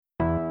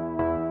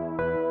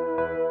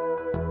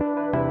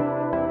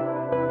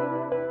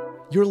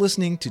You're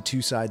listening to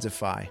Two Sides of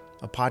Fi,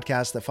 a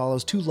podcast that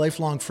follows two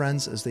lifelong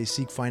friends as they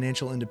seek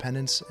financial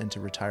independence and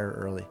to retire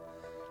early.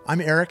 I'm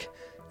Eric,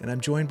 and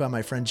I'm joined by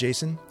my friend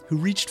Jason, who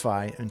reached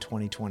Fi in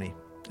 2020.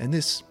 And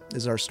this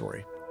is our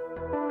story.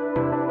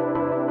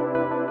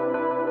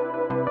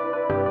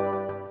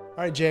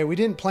 All right, Jay, we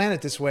didn't plan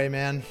it this way,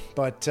 man,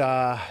 but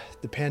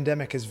the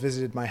pandemic has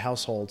visited my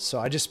household. So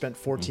I just spent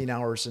 14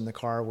 hours in the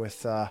car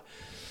with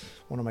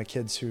one of my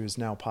kids who is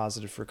now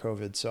positive for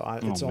COVID. So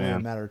it's only a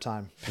matter of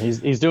time.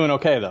 He's doing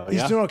okay, though.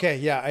 He's doing okay.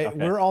 Yeah,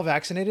 we're all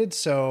vaccinated.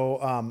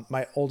 So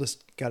my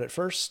oldest got it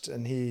first,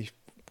 and he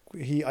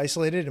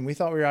isolated, and we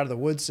thought we were out of the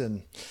woods.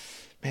 And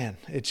man,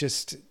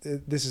 this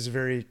is a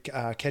very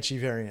catchy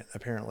variant,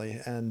 apparently.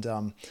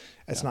 And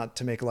it's not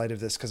to make light of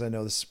this, because I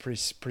know this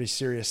is a pretty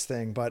serious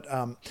thing, but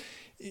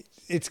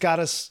it's got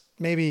us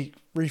maybe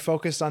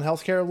refocused on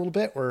healthcare a little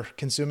bit. We're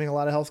consuming a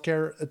lot of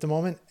healthcare at the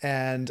moment.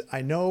 And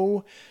I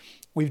know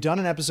we've done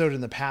an episode in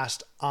the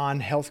past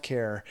on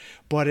healthcare,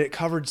 but it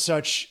covered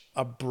such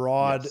a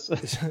broad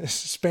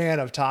span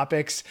of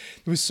topics.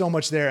 There was so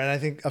much there. And I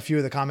think a few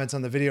of the comments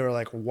on the video are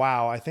like,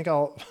 wow, I think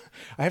I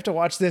have to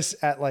watch this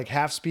at like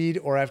half speed,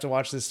 or I have to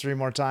watch this 3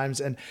 more times.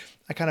 And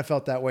I kind of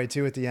felt that way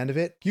too at the end of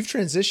it. You've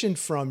transitioned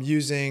from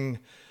using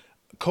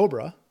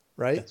Cobra,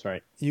 right? That's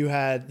right. You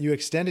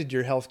extended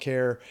your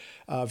healthcare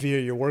via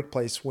your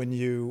workplace when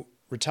you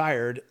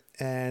retired,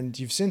 and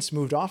you've since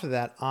moved off of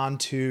that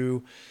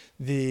onto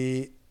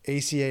the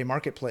ACA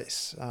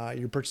marketplace.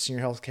 You're purchasing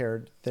your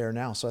healthcare there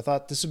now. So I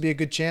thought this would be a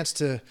good chance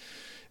to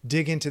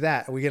dig into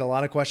that. We get a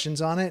lot of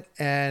questions on it.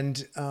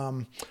 And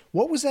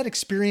what was that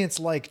experience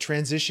like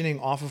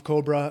transitioning off of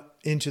Cobra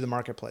into the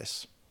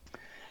marketplace?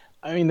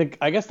 I mean,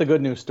 I guess the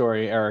good news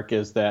story, Eric,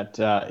 is that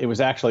it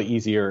was actually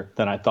easier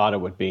than I thought it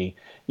would be.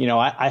 You know,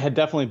 I had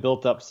definitely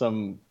built up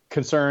some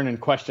concern and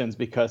questions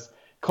because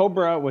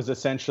Cobra was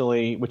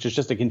essentially, which is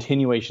just a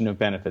continuation of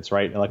benefits,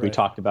 right? Like we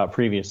talked about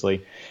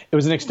previously. It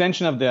was an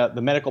extension of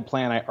the medical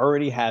plan I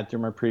already had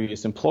through my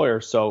previous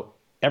employer. So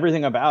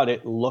everything about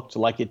it looked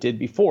like it did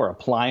before.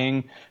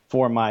 Applying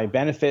for my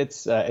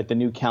benefits at the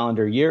new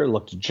calendar year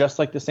looked just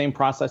like the same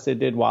process it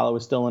did while I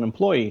was still an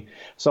employee.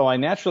 So I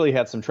naturally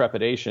had some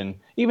trepidation,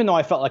 even though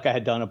I felt like I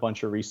had done a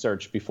bunch of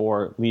research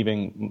before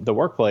leaving the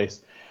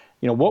workplace.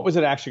 You know, what was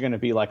it actually going to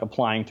be like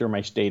applying through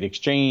my state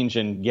exchange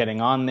and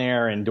getting on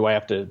there? And do I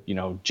have to,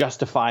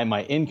 justify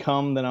my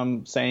income that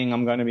I'm saying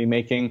I'm going to be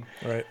making?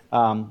 Right.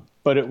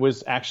 But it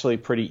was actually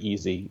pretty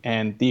easy.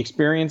 And the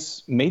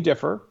experience may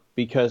differ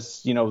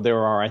because, there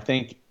are, I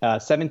think,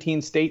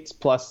 17 states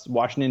plus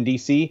Washington,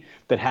 D.C.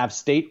 that have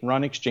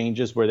state-run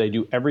exchanges where they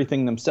do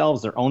everything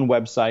themselves, their own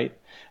website.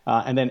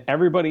 And then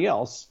everybody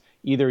else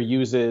either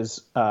uses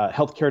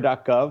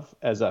healthcare.gov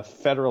as a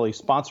federally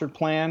sponsored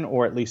plan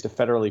or at least a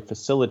federally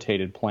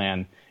facilitated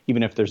plan.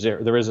 Even if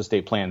there is a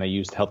state plan, they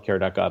used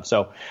healthcare.gov.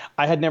 So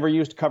I had never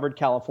used Covered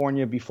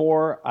California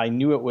before. I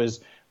knew it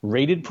was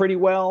rated pretty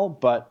well,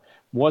 but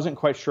wasn't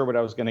quite sure what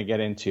I was going to get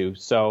into.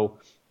 So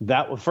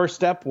that first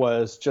step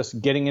was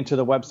just getting into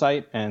the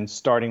website and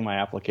starting my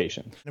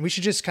application. And we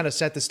should just kind of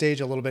set the stage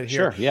a little bit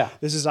here. Sure, yeah.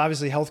 This is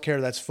obviously healthcare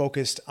that's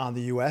focused on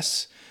the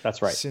U.S.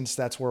 That's right. Since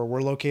that's where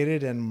we're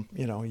located, and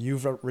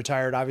you've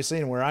retired obviously,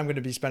 and where I'm going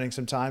to be spending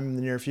some time in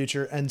the near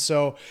future. And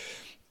so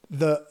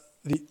the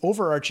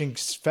overarching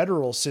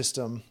federal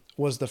system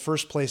was the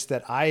first place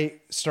that I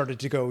started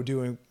to go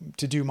to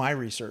do my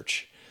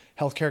research,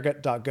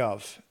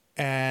 healthcare.gov.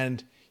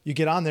 And you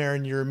get on there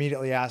and you're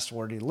immediately asked,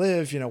 where do you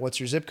live?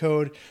 What's your zip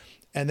code?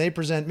 And they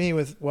present me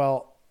with,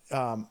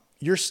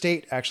 your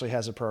state actually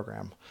has a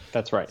program.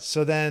 That's right.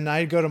 So then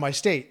I go to my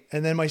state,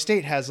 and then my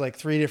state has like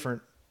 3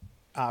 different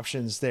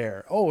options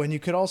there. Oh, and you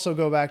could also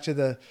go back to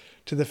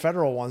the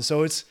federal one.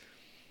 So it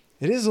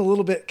is a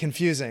little bit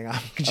confusing.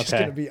 I'm just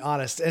going to be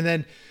honest. And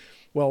then,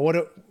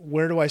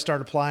 where do I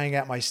start applying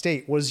at my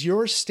state? Was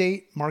your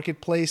state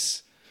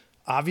marketplace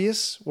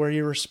obvious where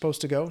you were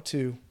supposed to go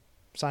to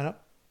sign up?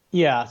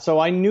 Yeah, so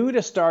I knew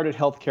to start at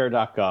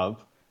healthcare.gov,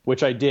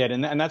 which I did,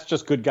 and that's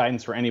just good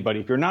guidance for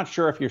anybody. If you're not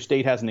sure if your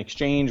state has an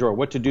exchange or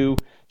what to do,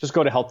 just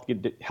go to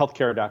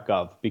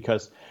healthcare.gov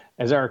because,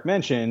 as Eric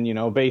mentioned,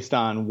 based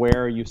on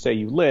where you say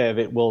you live,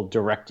 it will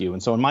direct you.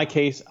 And so in my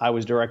case, I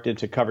was directed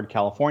to Covered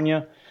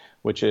California,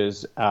 which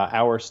is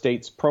our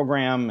state's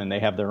program, and they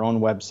have their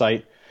own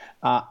website.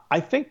 I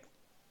think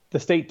the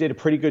state did a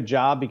pretty good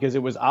job because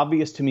it was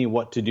obvious to me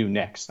what to do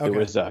next. Okay. There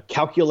was a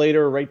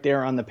calculator right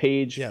there on the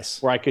page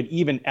where I could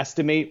even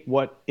estimate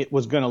what it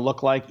was going to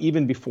look like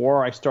even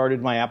before I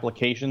started my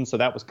application. So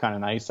that was kind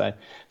of nice.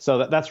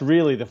 So that's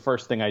really the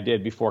first thing I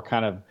did before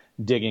kind of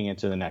digging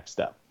into the next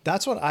step.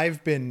 That's what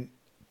I've been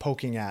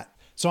poking at.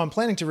 So I'm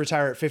planning to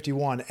retire at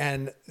 51,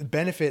 and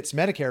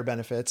Medicare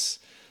benefits,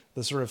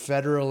 the sort of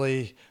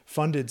federally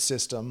funded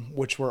system,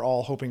 which we're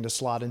all hoping to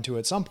slot into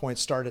at some point,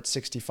 start at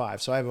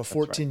 65. So I have a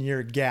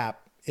 14-year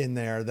gap in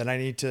there that I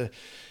need to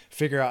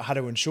figure out how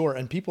to insure.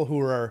 And people who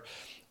are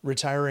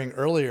retiring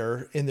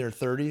earlier in their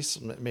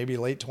 30s, maybe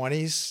late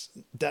 20s,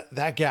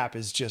 that gap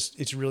is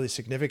it's really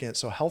significant.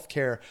 So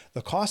healthcare,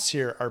 the costs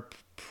here are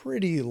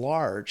pretty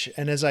large.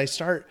 And as I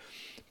start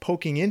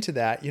poking into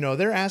that,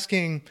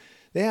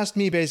 they asked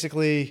me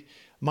basically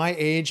my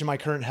age and my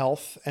current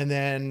health. And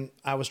then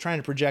I was trying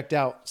to project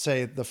out,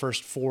 say, the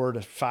first 4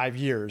 to 5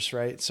 years,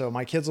 right? So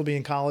my kids will be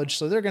in college,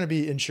 so they're going to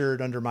be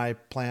insured under my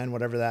plan,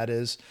 whatever that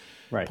is.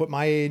 Right. Put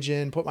my age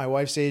in, put my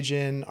wife's age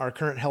in, our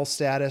current health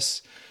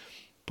status,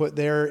 put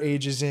their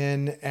ages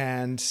in.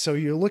 And so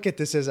you look at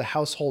this as a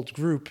household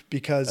group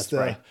because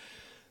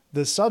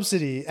the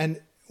subsidy, and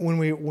when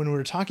we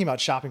were talking about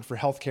shopping for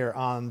healthcare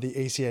on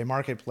the ACA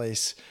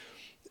marketplace,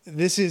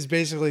 this is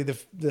basically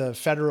the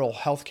federal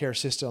healthcare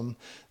system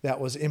that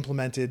was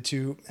implemented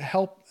to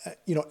help,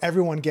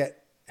 everyone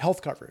get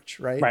health coverage,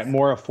 right? Right.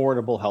 More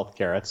affordable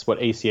healthcare. That's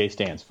what ACA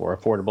stands for,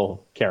 Affordable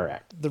Care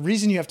Act. The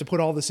reason you have to put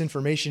all this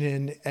information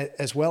in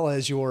as well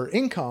as your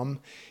income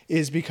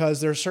is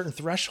because there are certain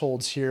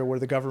thresholds here where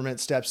the government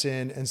steps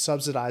in and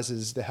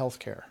subsidizes the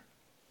healthcare,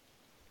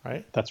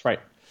 right? That's right.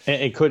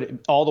 It could,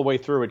 all the way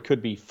through, it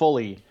could be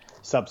fully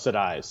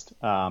subsidized.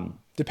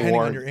 Depending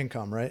on your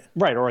income, right?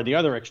 Right. Or the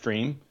other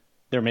extreme,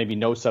 there may be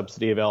no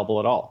subsidy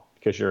available at all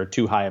because you're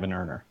too high of an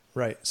earner.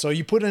 Right. So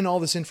you put in all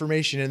this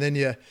information and then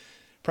you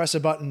press a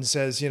button that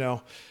says,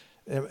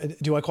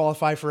 do I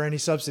qualify for any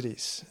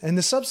subsidies? And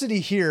the subsidy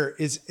here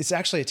it's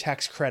actually a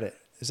tax credit.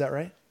 Is that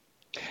right?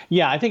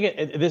 Yeah, I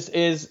think this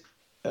is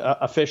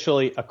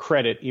officially a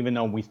credit, even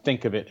though we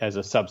think of it as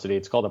a subsidy.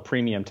 It's called a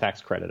premium tax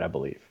credit, I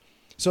believe.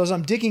 So as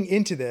I'm digging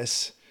into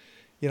this,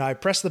 I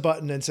press the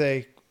button and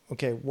say,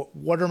 okay,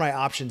 what are my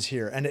options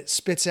here? And it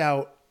spits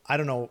out, I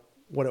don't know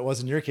what it was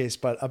in your case,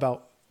 but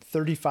about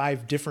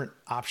 35 different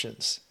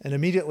options. And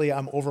immediately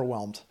I'm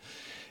overwhelmed.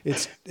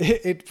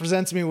 It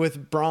presents me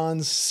with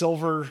bronze,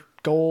 silver,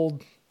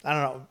 gold, I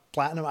don't know,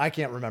 platinum. I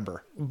can't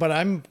remember, but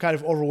I'm kind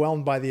of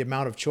overwhelmed by the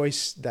amount of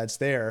choice that's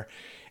there.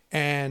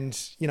 And,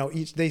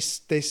 they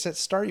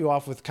start you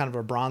off with kind of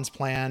a bronze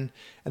plan.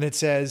 And it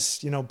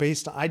says,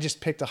 I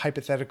just picked a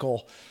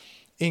hypothetical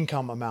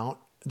income amount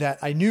that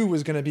I knew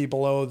was going to be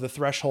below the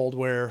threshold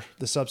where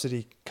the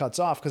subsidy cuts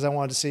off, because I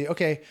wanted to see,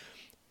 okay,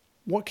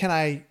 what can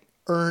I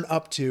earn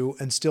up to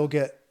and still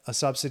get a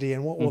subsidy,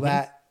 and what will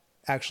that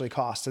actually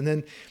cost? And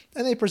then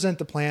they present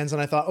the plans,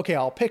 and I thought, okay,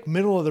 I'll pick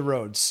middle of the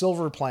road,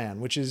 silver plan,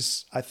 which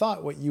is, I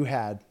thought, what you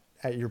had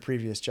at your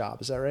previous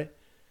job. Is that right?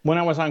 When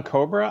I was on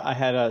Cobra, I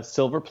had a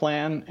silver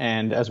plan,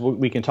 and as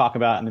we can talk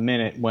about in a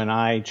minute, when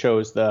I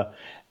chose the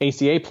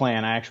ACA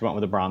plan, I actually went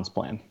with a bronze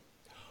plan.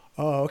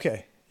 Oh,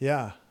 okay.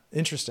 Yeah.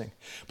 Interesting.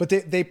 But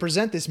they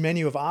present this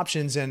menu of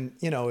options, and,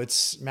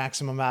 it's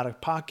maximum out of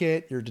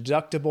pocket, your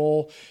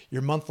deductible,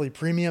 your monthly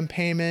premium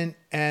payment.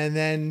 And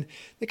then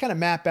they kind of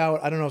map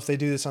out, I don't know if they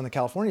do this on the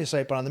California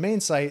site, but on the main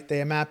site,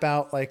 they map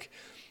out like,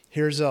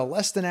 here's a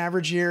less than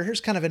average year,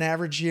 here's kind of an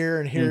average year,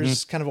 and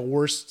here's kind of a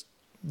worst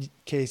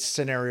case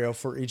scenario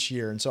for each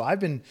year. And so I've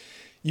been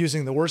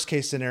using the worst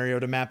case scenario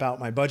to map out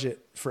my budget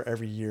for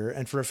every year.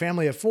 And for a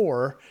family of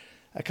 4,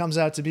 that comes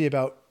out to be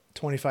about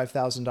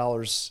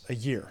 $25,000 a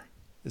year.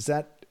 Is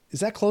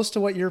that close to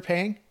what you're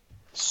paying?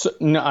 So,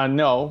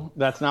 no,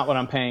 that's not what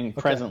I'm paying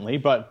presently.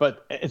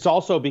 But it's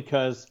also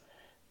because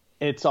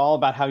it's all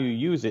about how you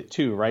use it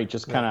too, right?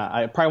 Just kind of,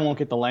 I probably won't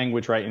get the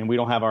language right, and we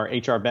don't have our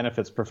HR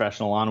benefits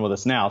professional on with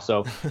us now.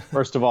 So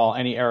first of all,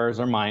 any errors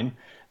are mine.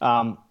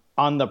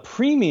 On the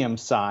premium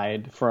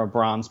side for a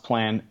bronze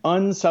plan,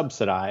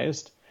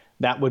 unsubsidized,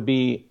 that would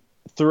be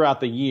throughout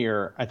the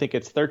year. I think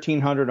it's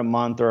 $1,300 a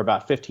month, or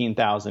about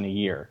 $15,000 a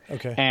year.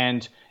 Okay.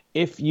 And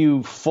if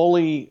you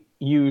fully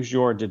use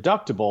your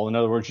deductible, in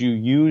other words, you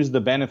use the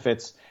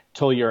benefits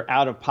till your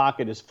out of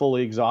pocket is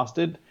fully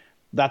exhausted,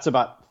 that's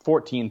about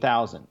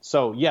 $14,000.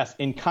 So yes,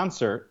 in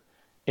concert,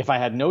 if I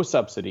had no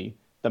subsidy,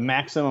 the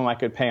maximum I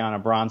could pay on a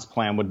bronze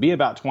plan would be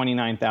about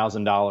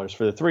 $29,000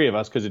 for the 3 of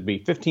us, because it'd be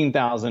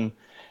 $15,000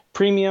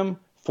 premium,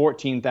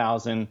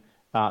 $14,000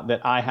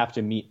 that I have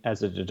to meet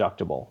as a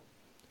deductible.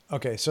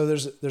 Okay, so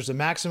there's a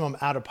maximum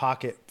out of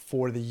pocket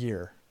for the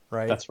year,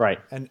 right? That's right.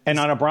 And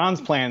on a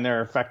bronze plan,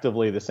 they're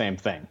effectively the same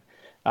thing.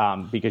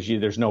 Because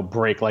there's no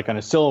break. Like on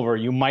a silver,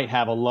 you might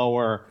have a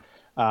lower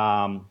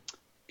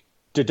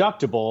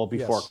deductible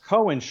before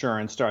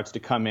co-insurance starts to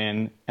come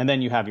in, and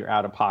then you have your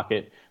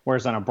out-of-pocket.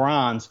 Whereas on a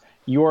bronze,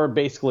 you're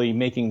basically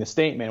making the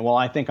statement, well,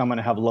 I think I'm going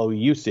to have low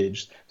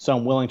usage, so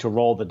I'm willing to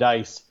roll the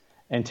dice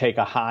and take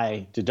a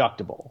high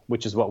deductible,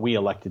 which is what we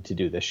elected to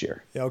do this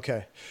year.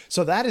 Okay.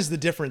 So that is the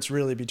difference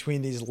really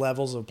between these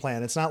levels of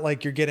plan. It's not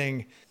like you're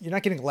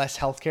not getting less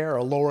healthcare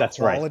or lower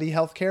quality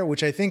healthcare,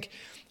 which I think,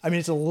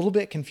 it's a little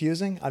bit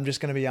confusing. I'm just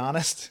going to be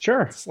honest.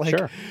 Sure. It's like,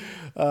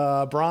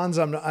 bronze,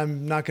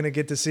 I'm not going to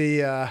get to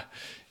see,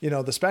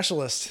 the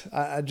specialist.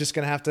 I'm just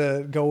going to have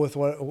to go with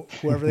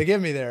whoever they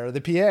give me there,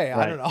 the PA. Right.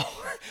 I don't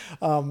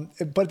know.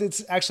 But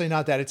it's actually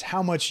not that. It's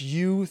how much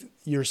you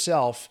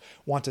yourself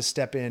want to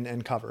step in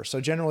and cover. So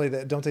generally,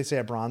 don't they say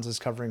a bronze is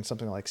covering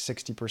something like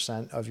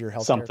 60% of your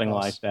healthcare Something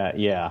costs? like that.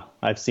 Yeah.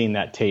 I've seen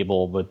that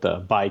table with the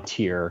by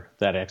tier,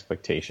 that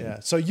expectation.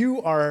 Yeah. So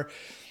you are,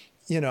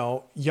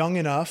 young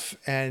enough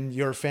and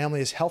your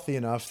family is healthy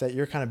enough that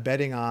you're kind of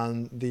betting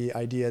on the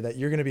idea that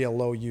you're going to be a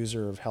low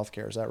user of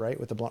healthcare. Is that right,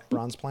 with the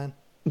bronze plan?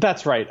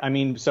 That's right. I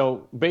mean,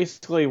 so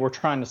basically, we're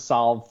trying to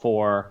solve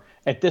for,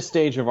 at this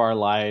stage of our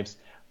lives,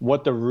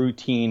 what the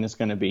routine is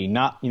going to be.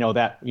 Not,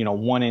 that,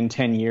 1 in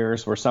 10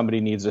 years where somebody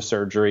needs a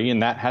surgery,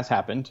 and that has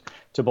happened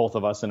to both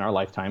of us in our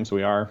lifetimes.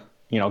 We are,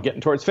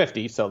 getting towards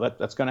 50, so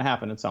that's going to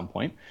happen at some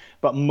point.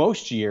 But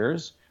most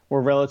years,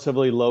 we're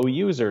relatively low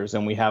users,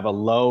 and we have a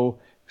low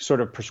sort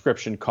of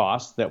prescription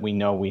cost that we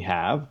know we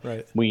have.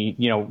 Right.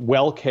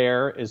 Well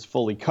care is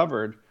fully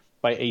covered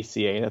by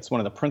ACA. That's one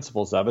of the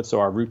principles of it. So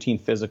our routine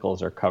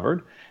physicals are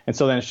covered. And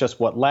so then it's just,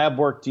 what lab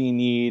work do you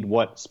need?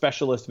 What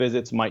specialist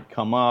visits might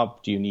come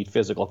up? Do you need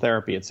physical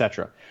therapy, et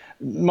cetera?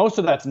 Most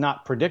of that's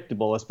not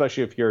predictable,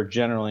 especially if you're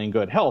generally in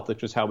good health,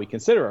 which is how we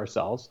consider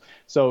ourselves.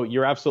 So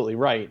you're absolutely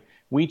right.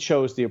 We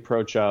chose the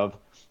approach of,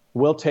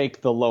 we'll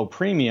take the low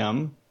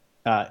premium,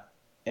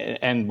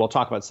 and we'll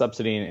talk about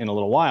subsidy in a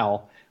little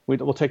while.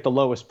 We'll take the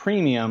lowest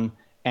premium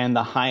and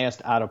the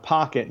highest out of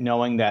pocket,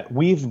 knowing that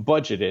we've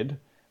budgeted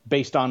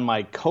based on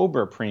my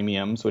COBRA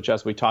premiums, which,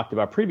 as we talked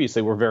about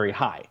previously, were very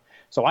high.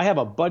 So I have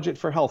a budget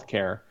for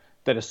healthcare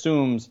that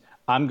assumes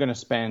I'm going to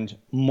spend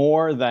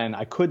more than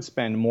I could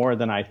spend, more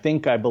than I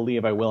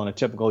believe I will in a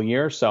typical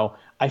year. So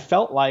I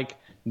felt like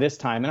this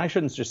time, and I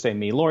shouldn't just say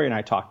me, Lori and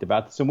I talked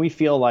about this, and we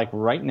feel like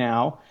right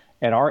now,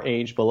 at our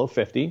age, below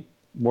 50,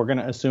 we're going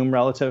to assume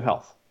relative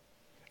health.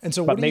 And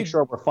so, but make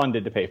sure we're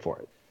funded to pay for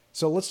it.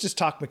 So let's just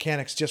talk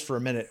mechanics just for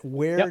a minute.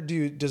 Where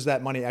does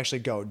that money actually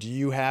go? Do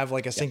you have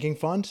like a sinking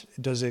fund?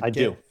 Does it? I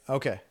do.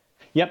 Okay.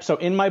 Yep. So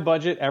in my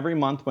budget every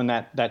month, when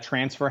that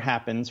transfer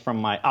happens from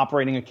my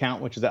operating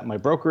account, which is at my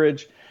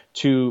brokerage,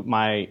 to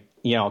my,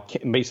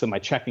 basically my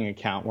checking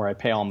account where I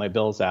pay all my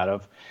bills out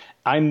of,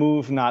 I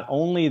move not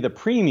only the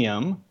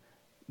premium,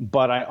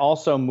 but I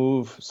also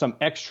move some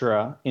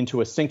extra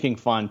into a sinking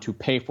fund to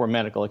pay for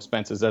medical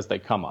expenses as they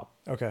come up.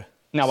 Okay.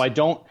 Now, I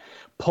don't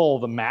pull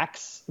the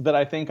max that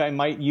I think I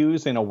might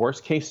use in a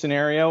worst case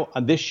scenario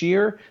this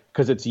year,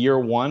 because it's year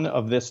one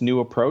of this new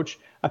approach.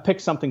 I pick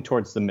something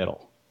towards the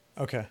middle.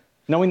 Okay.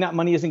 Knowing that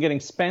money isn't getting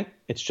spent,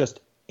 it's just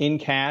in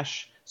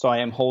cash. So I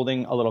am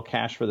holding a little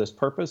cash for this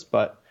purpose,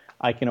 but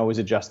I can always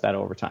adjust that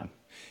over time.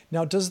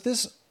 Now, is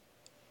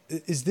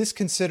this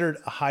considered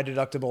a high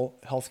deductible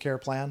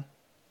healthcare plan?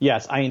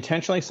 Yes, I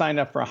intentionally signed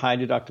up for a high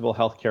deductible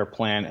healthcare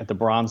plan at the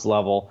bronze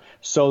level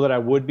so that I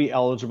would be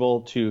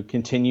eligible to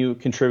continue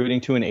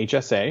contributing to an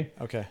HSA.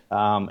 Okay.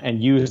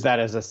 And use that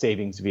as a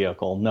savings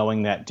vehicle,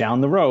 knowing that down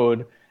the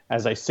road,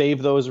 as I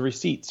save those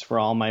receipts for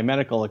all my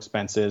medical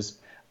expenses,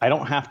 I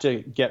don't have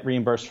to get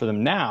reimbursed for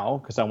them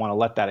now because I want to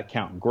let that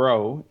account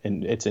grow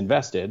and it's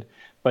invested.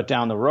 But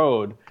down the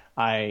road,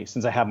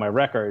 since I have my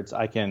records,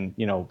 I can,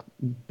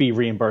 be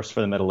reimbursed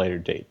for them at a later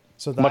date.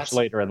 So much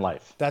later in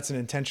life. That's an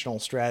intentional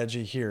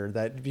strategy here,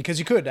 because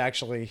you could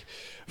actually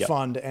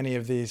fund any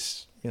of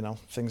these,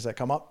 things that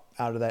come up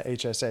out of that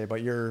HSA,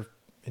 but you're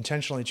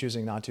intentionally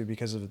choosing not to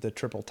because of the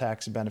triple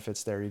tax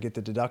benefits there. You get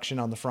the deduction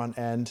on the front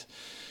end.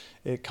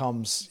 It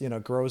comes,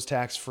 grows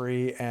tax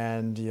free,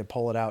 and you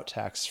pull it out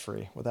tax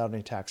free without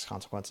any tax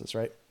consequences,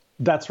 right?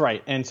 That's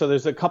right. And so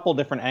there's a couple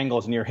different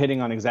angles, and you're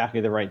hitting on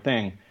exactly the right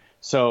thing.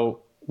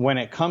 So when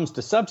it comes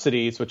to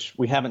subsidies, which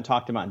we haven't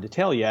talked about in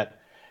detail yet,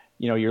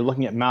 you're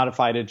looking at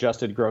modified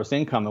adjusted gross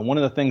income. And one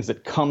of the things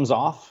that comes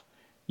off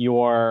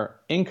your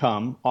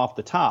income off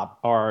the top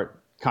are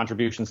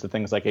contributions to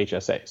things like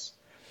HSAs.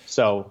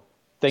 So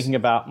thinking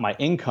about my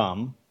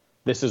income,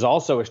 this is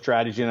also a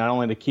strategy not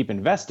only to keep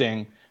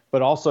investing,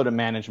 but also to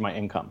manage my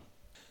income.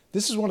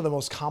 This is one of the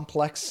most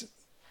complex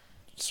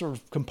sort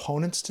of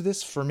components to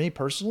this for me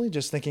personally,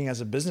 just thinking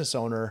as a business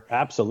owner.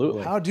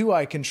 Absolutely. How do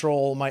I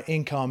control my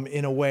income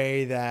in a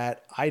way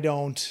that I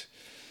don't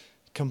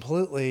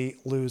completely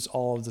lose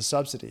all of the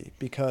subsidy?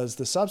 Because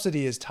the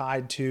subsidy is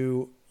tied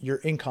to your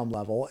income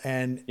level.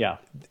 And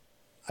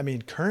I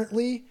mean,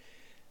 currently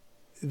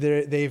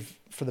they've,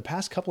 for the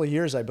past couple of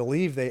years, I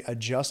believe they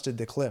adjusted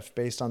the cliff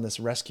based on this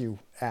Rescue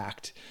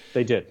Act.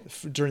 They did.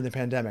 During the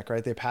pandemic,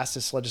 right? They passed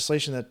this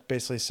legislation that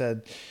basically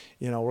said,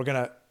 we're going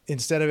to,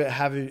 instead of it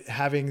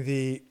having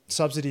the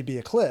subsidy be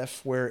a cliff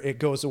where it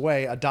goes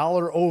away,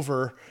 $1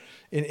 over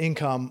in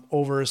income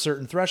over a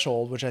certain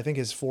threshold, which I think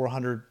is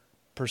 400%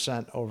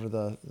 over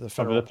the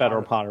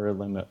federal poverty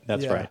limit.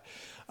 That's right.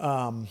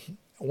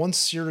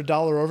 Once you're $1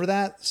 over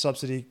that,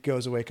 subsidy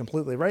goes away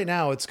completely. Right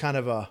now, it's kind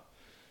of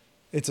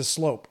it's a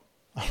slope,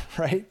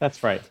 right?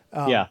 That's right.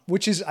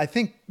 Which is, I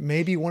think,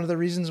 maybe one of the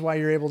reasons why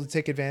you're able to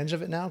take advantage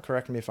of it now.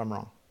 Correct me if I'm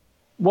wrong.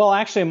 Well,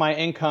 actually, my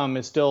income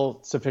is still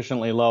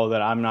sufficiently low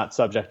that I'm not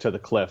subject to the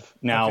cliff.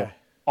 Now,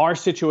 our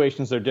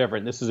situations are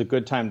different. This is a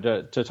good time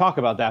to talk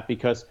about that,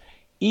 because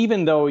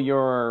even though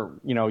your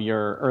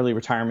early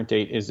retirement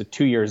date is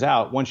 2 years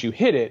out, once you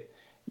hit it,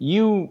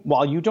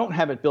 while you don't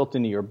have it built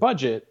into your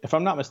budget, if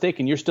I'm not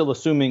mistaken, you're still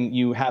assuming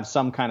you have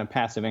some kind of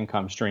passive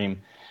income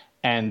stream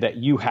and that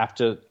you have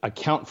to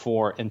account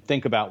for and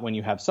think about when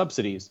you have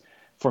subsidies.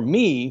 For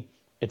me,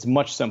 it's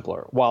much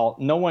simpler. While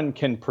no one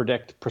can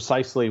predict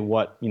precisely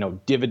what,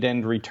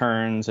 dividend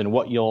returns and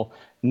what you'll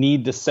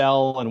need to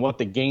sell and what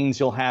the gains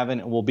you'll have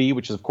in it will be,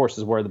 which is, of course,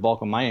 is where the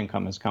bulk of my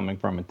income is coming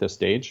from at this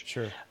stage.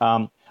 Sure.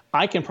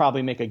 I can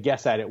probably make a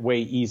guess at it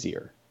way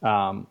easier.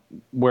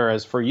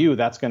 Whereas for you,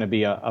 that's going to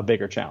be a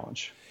bigger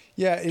challenge.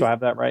 Yeah. Do I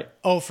have that right?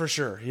 Oh, for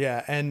sure.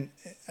 Yeah. And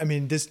I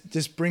mean,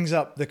 this brings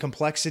up the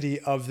complexity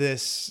of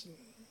this,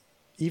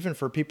 even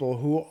for people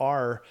who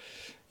are,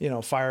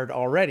 fired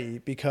already,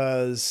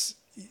 because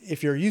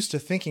if you're used to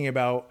thinking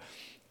about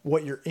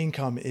what your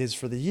income is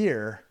for the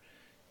year,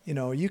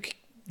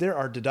 there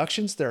are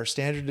deductions, there are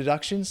standard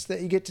deductions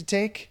that you get to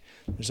take.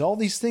 There's all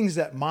these things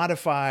that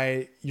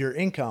modify your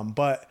income,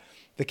 but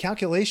the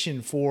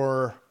calculation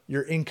for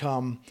your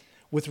income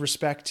with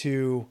respect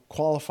to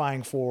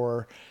qualifying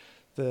for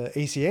the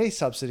ACA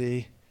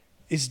subsidy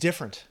is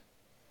different.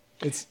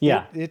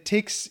 It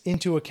takes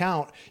into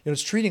account,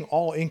 it's treating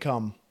all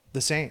income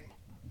the same,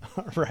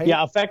 right?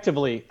 Yeah,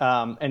 effectively.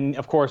 And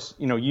of course,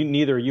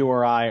 neither you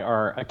or I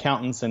are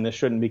accountants, and this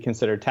shouldn't be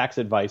considered tax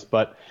advice,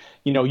 but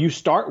you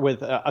start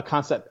with a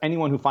concept.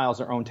 Anyone who files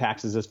their own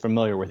taxes is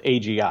familiar with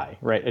AGI,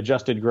 right?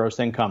 Adjusted gross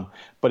income.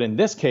 But in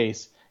this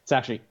case, it's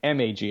actually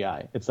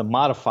MAGI. It's a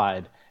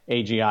modified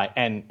AGI.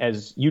 And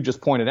as you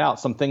just pointed out,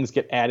 some things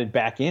get added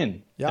back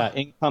in. Yeah.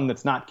 Income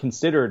that's not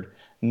considered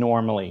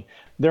normally.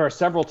 There are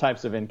several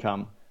types of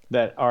income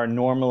that are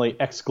normally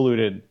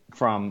excluded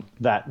from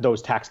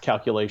those tax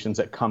calculations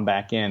that come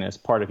back in as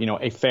part of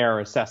a fair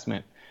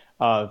assessment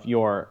of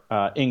your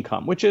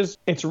income,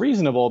 it's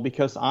reasonable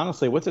because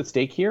honestly, what's at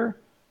stake here?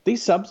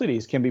 These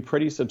subsidies can be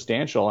pretty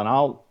substantial. And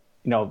I'll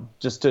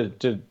just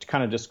to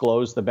kind of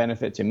disclose the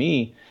benefit to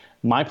me,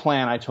 my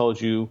plan, I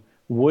told you,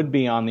 would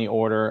be on the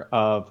order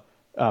of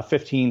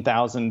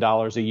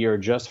 $15,000 a year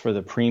just for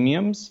the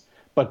premiums.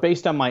 But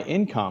based on my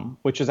income,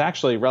 which is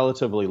actually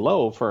relatively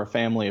low for a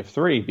family of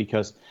three,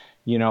 because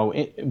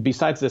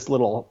besides this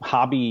little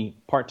hobby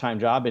part-time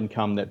job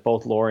income that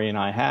both Lori and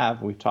I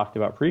have, we've talked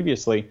about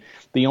previously,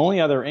 the only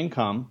other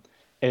income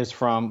is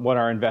from what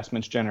our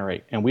investments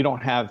generate. And we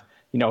don't have,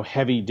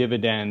 heavy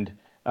dividend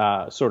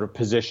sort of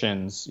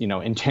positions,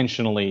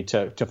 intentionally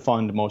to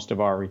fund most of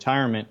our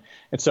retirement.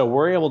 And so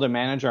we're able to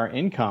manage our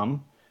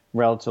income,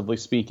 relatively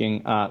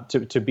speaking,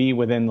 to be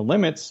within the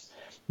limits.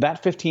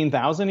 That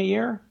 $15,000 a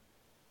year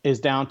is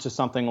down to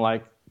something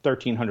like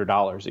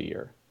 $1,300 a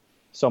year.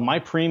 So my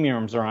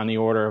premiums are on the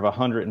order of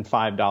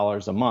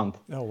 $105 a month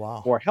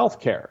for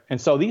healthcare. And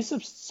so these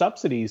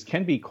subsidies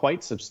can be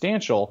quite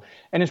substantial.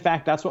 And in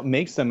fact, that's what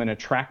makes them an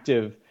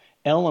attractive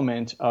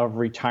element of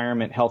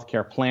retirement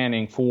healthcare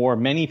planning for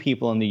many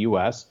people in the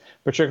U.S.,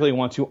 particularly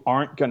ones who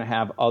aren't going to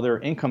have other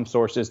income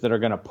sources that are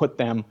going to put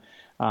them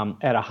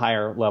at a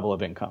higher level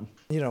of income.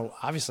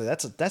 Obviously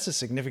that's a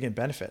significant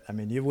benefit. I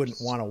mean, you wouldn't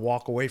want to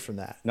walk away from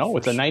that. No,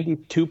 it's a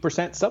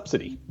 92%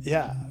 subsidy.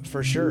 Yeah,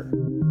 for sure.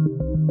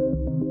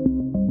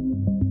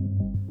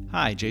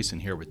 Hi,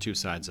 Jason here with Two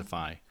Sides of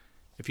Fi.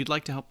 If you'd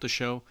like to help the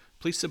show,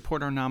 please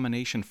support our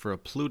nomination for a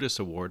Plutus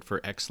Award for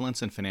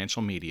Excellence in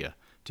Financial Media.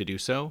 To do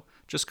so,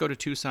 just go to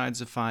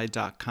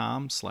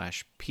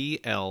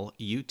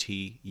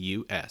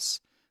twosidesoffi.com/PLUTUS.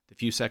 The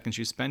few seconds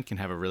you spend can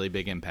have a really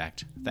big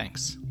impact.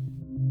 Thanks.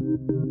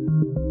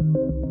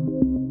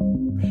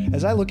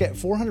 As I look at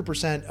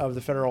 400% of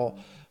the federal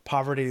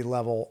poverty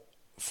level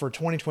for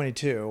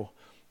 2022,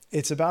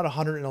 it's about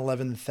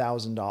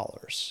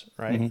 $111,000,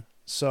 right? Mm-hmm.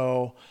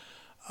 So,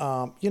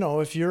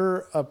 if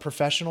you're a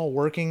professional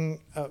working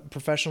a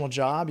professional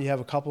job, you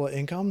have a couple of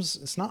incomes,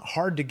 it's not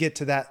hard to get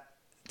to that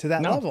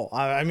level.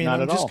 I mean,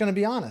 I'm just going to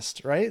be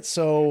honest, right?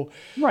 So,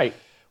 right.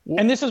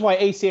 And this is why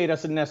ACA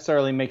doesn't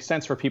necessarily make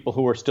sense for people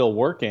who are still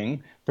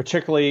working,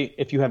 particularly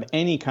if you have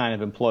any kind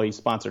of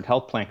employee-sponsored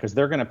health plan, because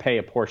they're going to pay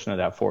a portion of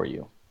that for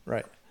you.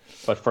 Right.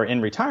 But for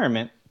in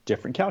retirement,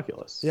 different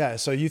calculus. Yeah.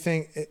 So you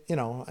think,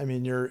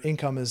 your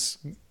income is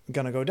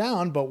going to go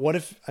down, but what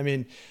if,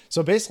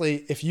 so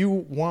basically if you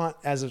want,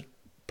 as a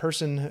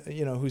person,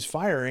 who's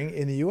firing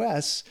in the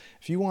US,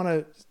 if you want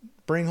to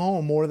bring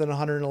home more than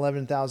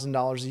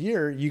 $111,000 a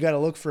year, you got to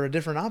look for a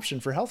different option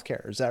for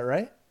healthcare. Is that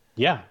right?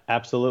 Yeah,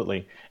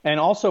 absolutely. And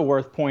also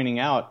worth pointing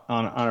out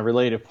on a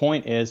related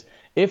point is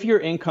if your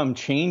income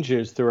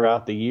changes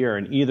throughout the year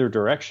in either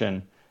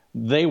direction,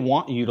 they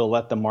want you to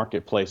let the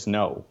marketplace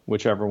know,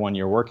 whichever one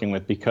you're working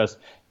with, because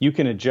you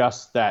can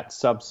adjust that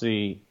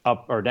subsidy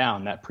up or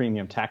down, that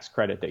premium tax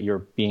credit that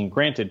you're being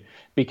granted.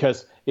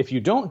 Because if you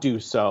don't do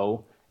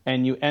so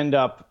and you end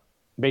up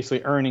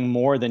basically earning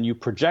more than you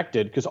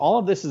projected, because all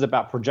of this is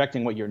about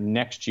projecting what your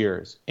next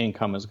year's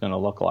income is going to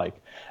look like,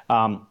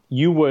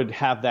 you would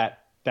have that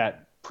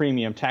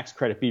premium tax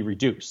credit be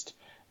reduced.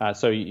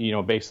 So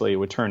basically it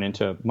would turn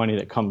into money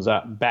that comes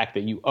back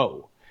that you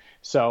owe.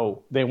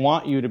 So they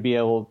want you to be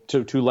able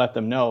to let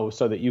them know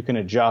so that you can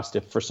adjust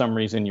if for some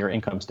reason your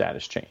income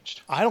status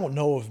changed. I don't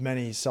know of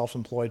many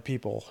self-employed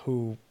people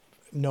who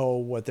know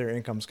what their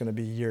income is going to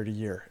be year to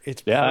year.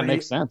 That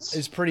makes sense.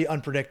 It's pretty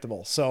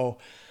unpredictable. So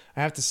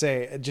I have to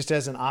say, just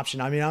as an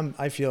option,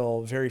 I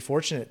feel very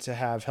fortunate to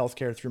have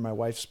healthcare through my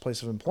wife's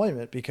place of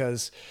employment,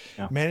 because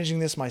managing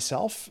this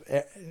myself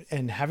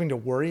and having to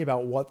worry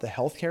about what the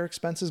healthcare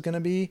expense is going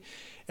to be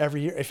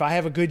every year. If I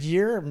have a good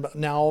year,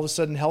 now all of a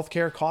sudden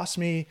healthcare costs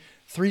me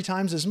 3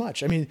 times as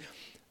much.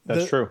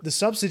 That's true. The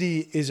subsidy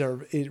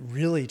it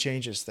really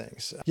changes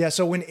things. Yeah.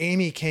 So when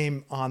Amy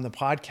came on the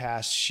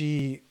podcast,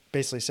 she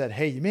basically said,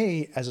 hey, you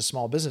may, as a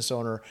small business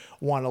owner,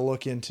 want to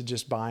look into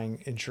just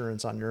buying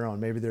insurance on your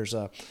own. Maybe there's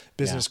a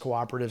business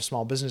cooperative,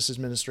 small business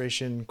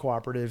administration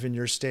cooperative in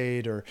your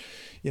state, or,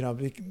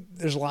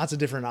 there's lots of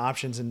different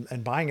options,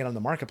 and buying it on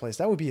the marketplace.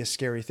 That would be a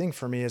scary thing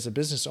for me as a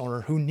business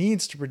owner who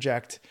needs to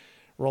project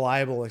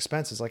reliable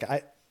expenses.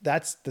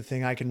 That's the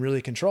thing I can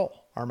really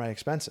control are my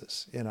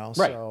expenses, Right.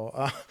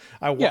 So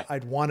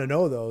I'd want to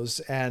know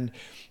those. And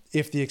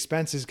if the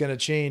expense is going to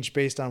change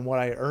based on what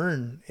I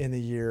earn in the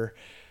year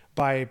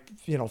by,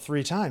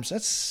 3 times,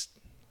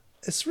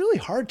 it's really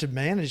hard to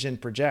manage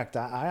and project.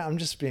 I'm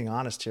just being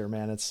honest here,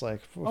 man. It's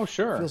like, oh,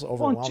 sure. It feels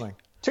overwhelming. Well,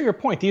 to your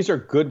point, these are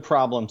good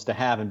problems to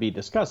have and be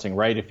discussing,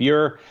 right?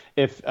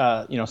 If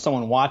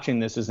someone watching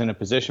this is in a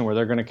position where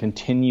they're going to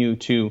continue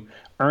to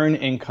earn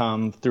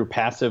income through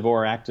passive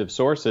or active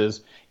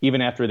sources,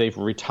 even after they've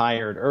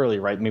retired early,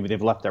 right? Maybe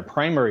they've left their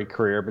primary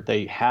career, but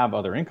they have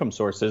other income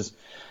sources.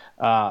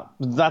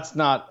 That's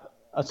not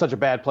such a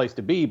bad place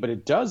to be, but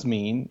it does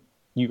mean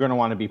you're going to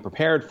want to be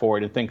prepared for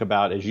it and think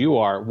about, as you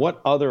are, what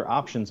other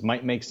options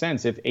might make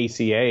sense if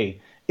ACA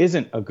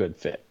isn't a good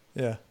fit.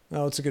 Yeah,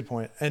 no, it's a good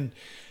point. And,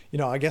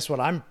 I guess what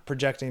I'm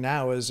projecting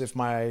now is if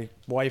my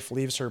wife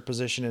leaves her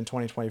position in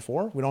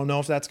 2024, we don't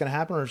know if that's going to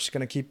happen or she's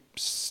going to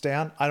stay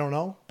on. I don't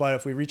know. But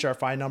if we reach our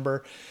FI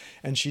number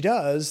and she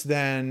does,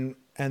 then,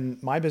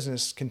 and my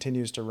business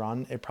continues to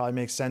run, it probably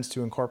makes sense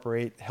to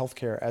incorporate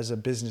healthcare as a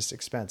business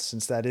expense,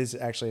 since that is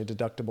actually a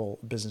deductible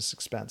business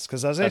expense.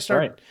 Because as I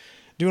start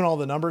doing all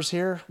the numbers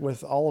here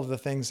with all of the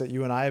things that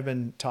you and I have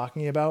been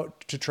talking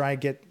about to try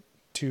and get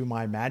to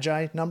my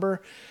MAGI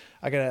number,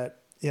 I got to,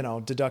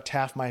 deduct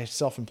half my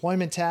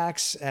self-employment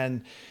tax.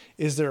 And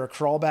is there a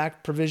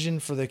crawlback provision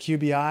for the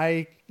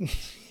QBI?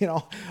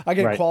 I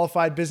get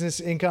qualified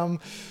business income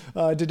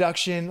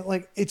deduction.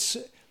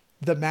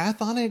 The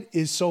math on it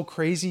is so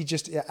crazy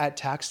just at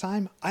tax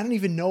time. I don't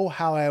even know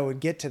how I would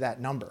get to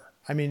that number.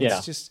 I mean,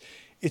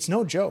 it's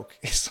no joke.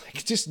 It's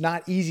just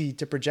not easy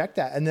to project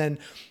that. And then,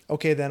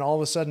 then all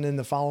of a sudden in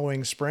the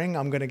following spring,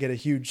 I'm going to get a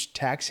huge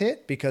tax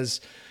hit because,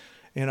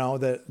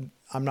 that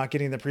I'm not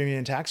getting the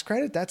premium tax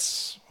credit.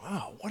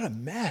 Wow, what a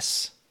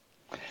mess.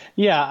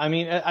 Yeah. I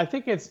mean, I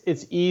think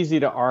it's easy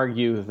to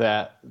argue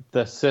that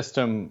the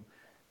system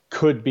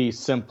could be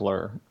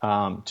simpler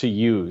to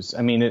use.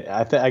 I mean,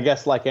 I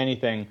guess like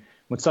anything,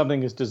 when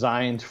something is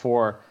designed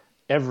for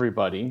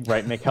everybody,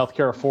 right, make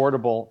healthcare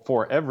affordable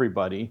for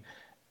everybody,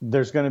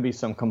 there's going to be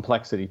some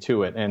complexity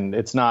to it. And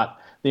it's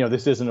not,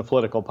 this isn't a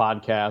political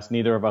podcast.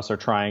 Neither of us are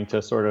trying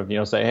to sort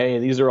of, say, hey,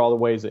 these are all the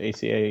ways that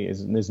ACA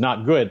is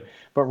not good,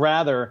 but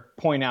rather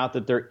point out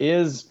that there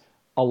is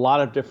a lot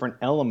of different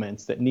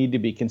elements that need to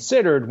be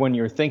considered when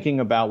you're thinking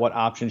about what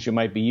options you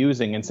might be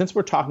using. And since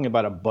we're talking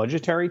about a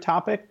budgetary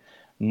topic,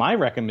 my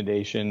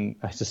recommendation,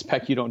 I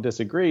suspect you don't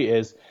disagree,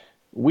 is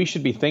we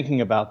should be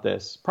thinking about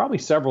this probably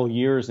several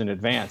years in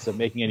advance of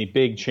making any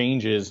big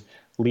changes,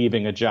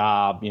 leaving a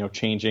job,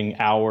 changing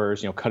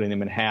hours, cutting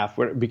them in half,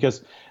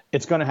 because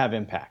it's going to have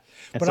impact.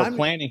 And so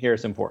planning here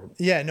is important.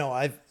 Yeah, no,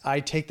 I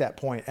take that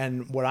point.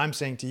 And what I'm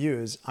saying to you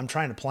is I'm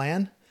trying to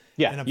plan.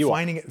 Yeah, and I'm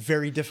finding it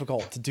very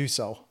difficult to do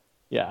so.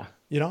 Yeah.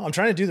 I'm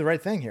trying to do the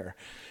right thing here.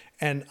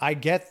 And I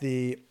get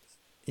the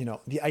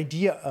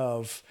idea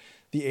of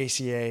the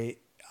ACA.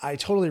 I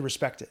totally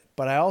respect it.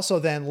 But I also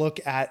then look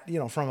at,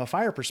 from a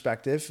fire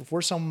perspective, if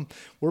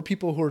we're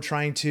people who are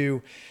trying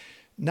to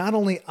not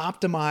only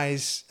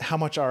optimize how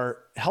much our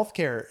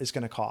healthcare is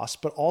going to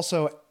cost, but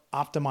also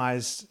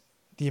optimize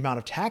the amount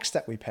of tax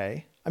that we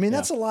pay. I mean,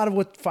 that's a lot of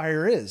what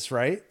fire is,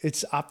 right?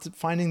 It's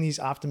finding these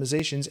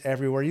optimizations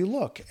everywhere you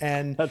look.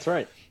 And that's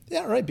right.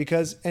 Yeah, right.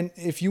 And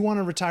if you want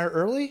to retire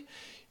early,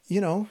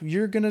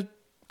 you're going to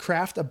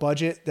craft a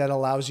budget that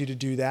allows you to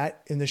do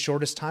that in the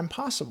shortest time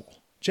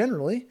possible,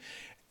 generally.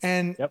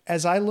 And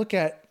as I look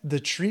at the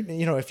treatment,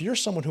 if you're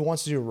someone who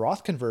wants to do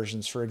Roth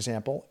conversions, for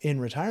example, in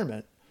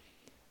retirement,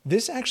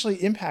 this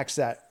actually impacts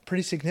that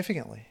pretty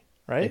significantly,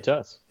 right? It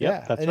does.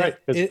 Yeah, that's right.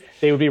 Because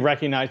they would be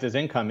recognized as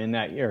income in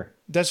that year.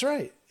 That's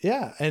right.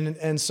 Yeah.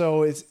 And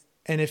so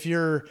if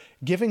you're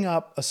giving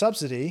up a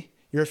subsidy,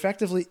 you're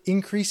effectively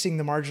increasing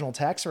the marginal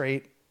tax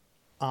rate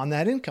on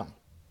that income.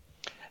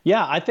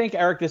 Yeah, I think,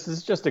 Eric, this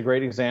is just a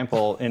great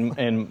example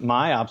in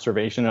my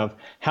observation of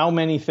how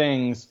many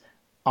things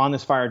on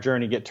this fire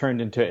journey get turned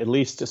into at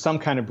least some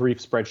kind of brief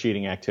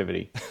spreadsheeting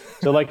activity.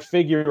 So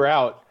figure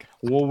out,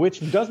 well,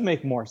 which does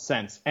make more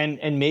sense.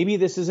 And maybe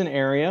this is an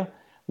area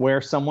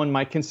where someone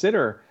might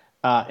consider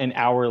an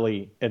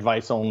hourly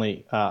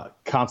advice-only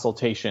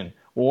consultation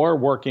or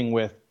working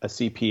with a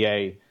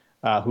CPA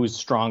who's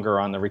stronger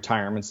on the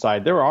retirement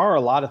side. There are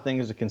a lot of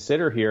things to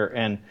consider here.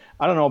 And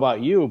I don't know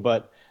about you,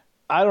 but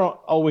I don't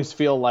always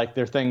feel like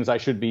they're decisions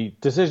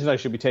I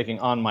should be taking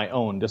on my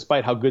own,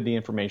 despite how good the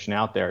information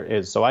out there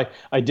is. So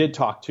I did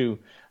talk to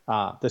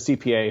the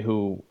CPA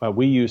who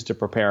we use to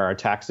prepare our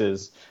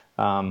taxes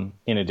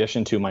in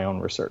addition to my own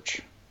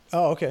research.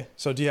 Oh, okay.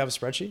 So do you have a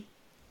spreadsheet?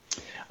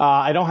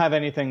 I don't have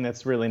anything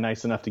that's really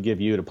nice enough to give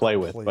you to play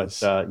with, Please.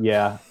 but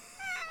yeah,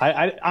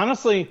 I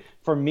honestly,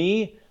 for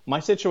me, my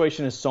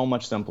situation is so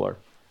much simpler.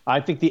 I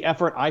think the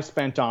effort I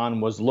spent on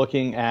was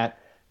looking at,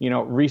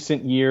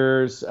 recent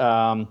years,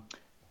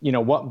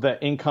 what the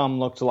income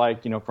looked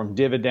like, from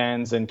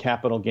dividends and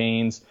capital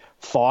gains,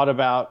 thought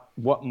about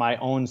what my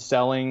own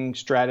selling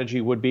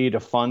strategy would be to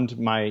fund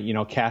my,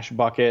 cash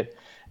bucket,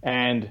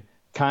 and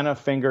kind of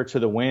finger to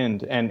the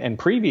wind. And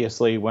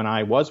previously, when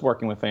I was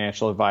working with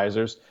financial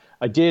advisors,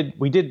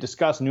 we did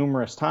discuss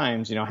numerous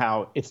times,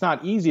 how it's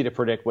not easy to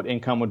predict what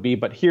income would be,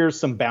 but here's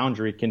some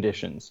boundary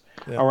conditions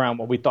around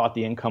what we thought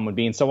the income would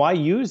be. And so I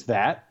used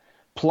that,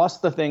 plus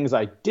the things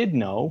I did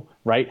know,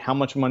 right? How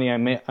much money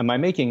am I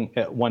making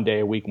at 1 day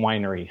a week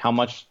winery? How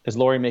much is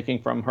Lori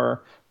making from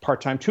her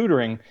part-time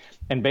tutoring?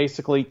 And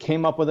basically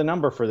came up with a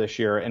number for this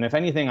year. And if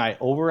anything, I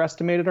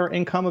overestimated our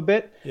income a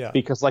bit,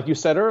 because like you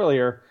said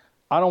earlier,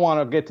 I don't want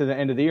to get to the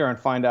end of the year and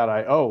find out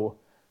I owe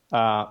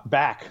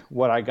back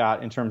what I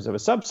got in terms of a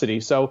subsidy.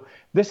 So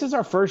this is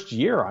our first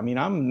year. I mean,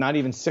 I'm not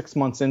even 6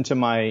 months into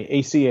my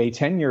ACA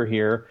tenure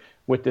here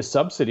with this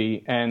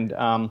subsidy. And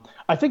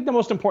I think the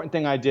most important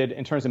thing I did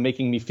in terms of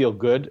making me feel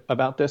good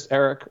about this,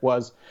 Eric,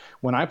 was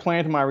when I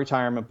planned my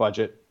retirement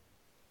budget,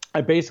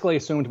 I basically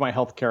assumed my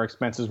healthcare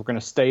expenses were going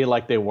to stay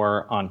like they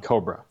were on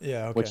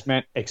COBRA, which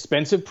meant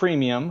expensive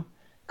premium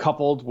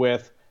coupled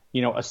with,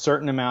 a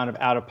certain amount of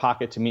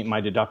out-of-pocket to meet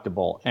my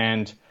deductible.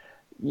 And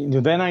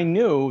then I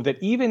knew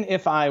that even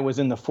if I was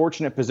in the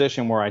fortunate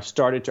position where I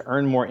started to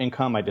earn more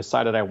income, I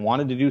decided I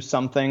wanted to do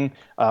something,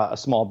 a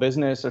small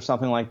business or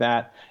something like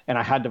that, and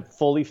I had to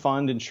fully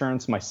fund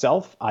insurance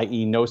myself,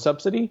 i.e. no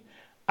subsidy,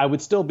 I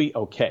would still be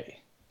okay.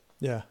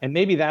 Yeah. And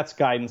maybe that's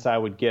guidance I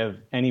would give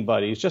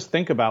anybody, is just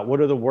think about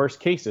what are the worst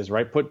cases,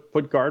 right? Put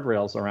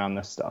guardrails around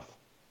this stuff.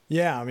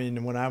 Yeah. I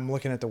mean, when I'm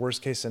looking at the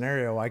worst case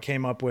scenario, I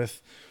came up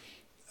with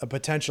a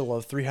potential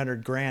of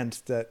 300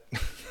 grand that,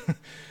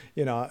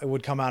 it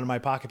would come out of my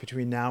pocket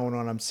between now and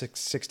when I'm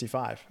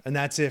 65. And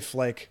that's if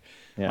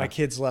my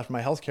kids left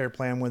my healthcare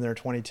plan when they're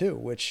 22,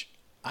 which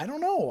I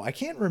don't know. I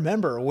can't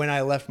remember when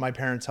I left my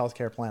parents'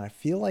 healthcare plan. I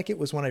feel like it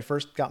was when I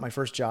first got my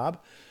first job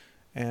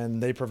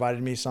and they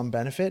provided me some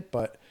benefit,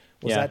 but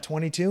was that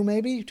 22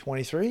 maybe?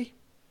 23?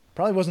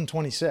 Probably wasn't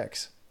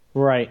 26.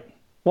 Right.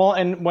 Well,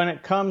 and when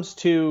it comes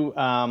to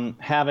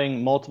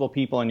having multiple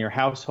people in your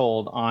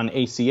household on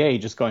ACA,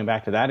 just going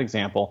back to that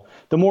example,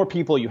 the more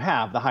people you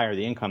have, the higher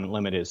the income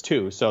limit is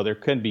too. So there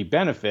could be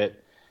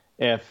benefit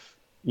if,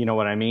 you know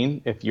what I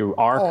mean, if you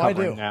are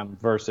covering them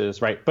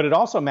versus, right. But it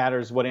also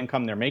matters what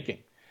income they're making.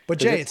 But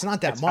Jay, it's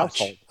not that much.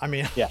 Household. I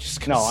mean,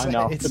 I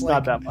know. It's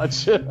not that much.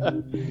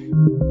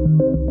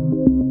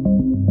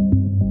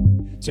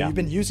 So you've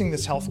been using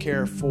this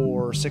healthcare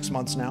for 6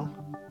 months now?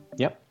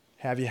 Yep.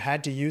 Have you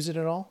had to use it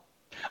at all?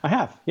 I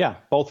have, yeah,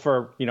 both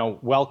for,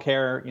 well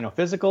care,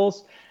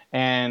 physicals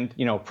and,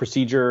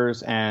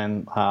 procedures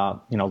and,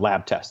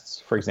 lab tests,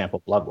 for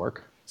example, blood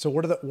work. So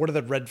what are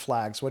the red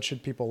flags? What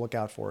should people look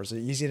out for? Is it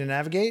easy to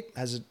navigate?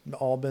 Has it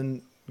all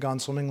gone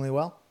swimmingly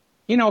well?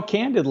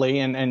 Candidly,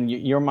 and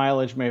your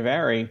mileage may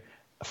vary.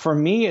 For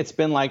me, it's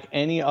been like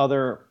any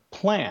other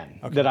plan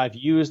that I've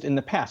used in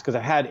the past, because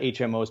I had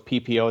HMOs,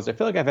 PPOs. I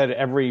feel like I've had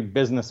every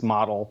business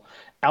model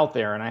out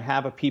there, and I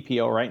have a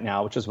PPO right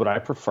now, which is what I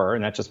prefer,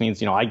 and that just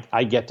means,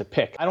 I get to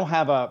pick. I don't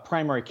have a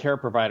primary care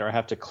provider I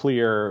have to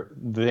clear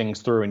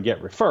things through and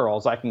get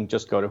referrals. I can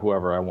just go to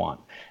whoever I want.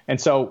 And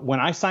so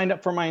when I signed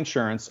up for my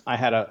insurance, I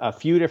had a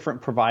few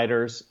different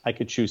providers I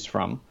could choose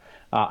from.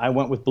 I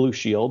went with Blue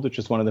Shield, which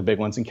is one of the big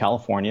ones in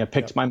California,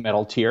 picked my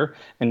metal tier,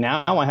 and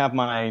now I have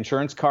my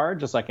insurance card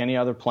just like any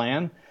other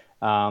plan.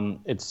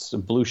 It's a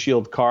Blue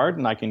Shield card,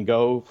 and I can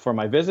go for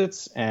my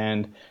visits,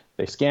 and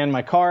they scan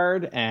my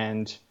card,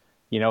 and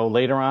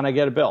later on I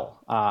get a bill.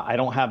 I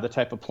don't have the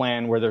type of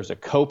plan where there's a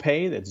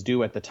copay that's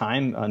due at the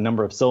time. A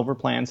number of silver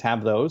plans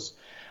have those.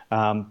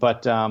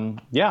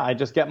 I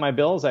just get my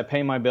bills, I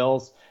pay my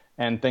bills,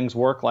 and things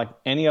work like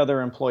any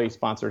other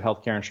employee-sponsored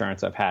healthcare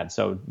insurance I've had.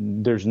 So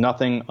there's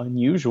nothing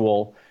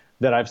unusual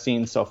that I've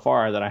seen so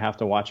far that I have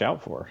to watch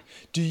out for.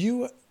 Do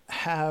you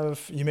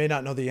may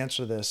not know the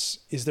answer to this,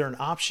 is there an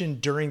option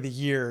during the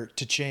year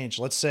to change?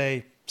 Let's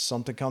say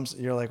something comes,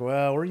 you're like,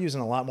 well, we're using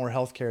a lot more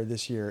healthcare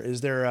this year.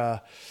 Is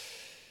there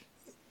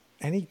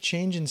any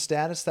change in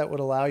status that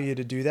would allow you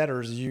to do that?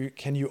 Or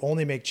can you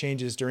only make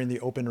changes during the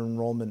open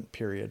enrollment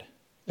period?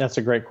 That's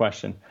a great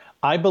question.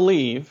 I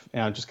believe,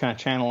 just kind of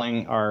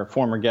channeling our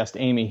former guest,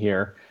 Amy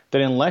here,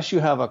 that unless you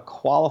have a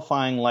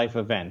qualifying life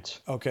event,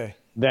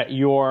 that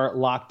you're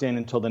locked in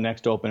until the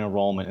next open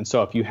enrollment. And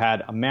so if you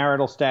had a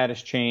marital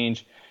status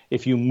change,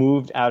 if you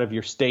moved out of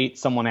your state,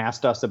 someone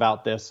asked us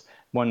about this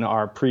when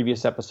our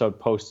previous episode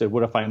posted,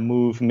 what if I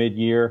move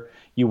mid-year?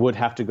 You would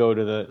have to go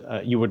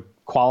to you would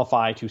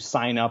qualify to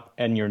sign up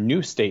in your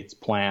new state's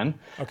plan.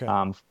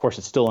 Of course,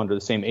 it's still under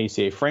the same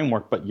ACA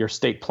framework, but your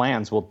state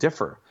plans will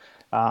differ.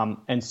 I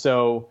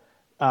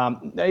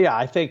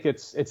think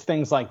it's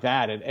things like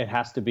that. It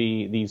has to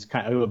be these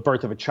kind of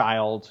birth of a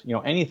child,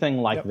 anything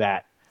like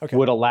that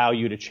would allow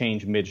you to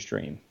change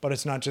midstream. But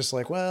it's not just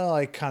like, well,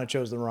 I kind of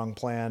chose the wrong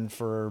plan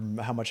for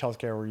how much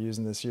healthcare we're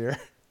using this year.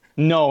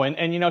 No,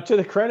 and to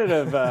the credit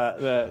of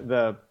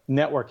the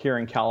network here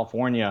in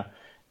California,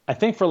 I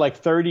think for like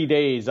 30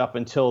 days up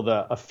until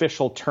the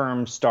official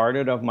term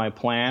started of my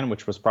plan,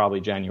 which was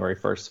probably January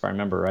 1st, if I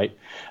remember right,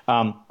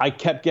 I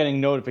kept getting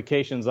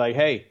notifications like,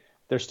 hey,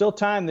 there's still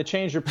time to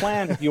change your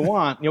plan if you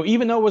want.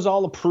 Even though it was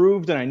all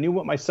approved and I knew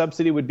what my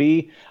subsidy would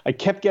be, I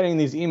kept getting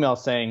these emails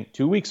saying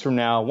 2 weeks from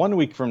now, 1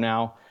 week from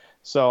now.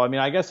 So,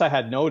 I guess I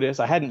had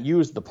noticed. I hadn't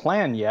used the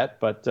plan yet,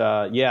 but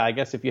I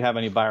guess if you have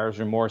any buyer's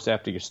remorse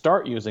after you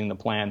start using the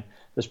plan,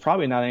 there's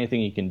probably not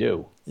anything you can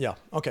do. Yeah.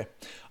 Okay.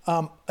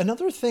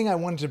 Another thing I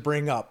wanted to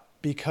bring up,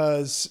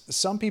 because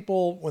some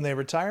people, when they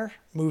retire,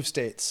 move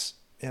states,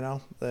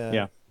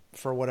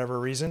 for whatever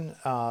reason,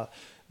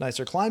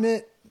 nicer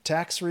climate,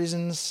 tax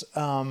reasons.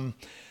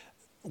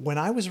 When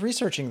I was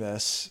researching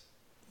this,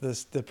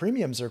 the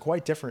premiums are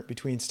quite different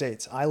between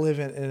states. I live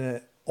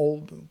in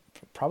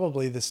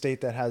probably the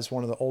state that has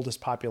one of the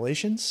oldest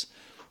populations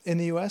in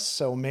the U.S.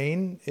 So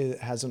Maine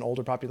has an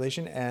older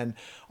population, and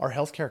our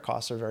healthcare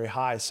costs are very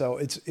high. So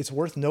it's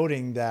worth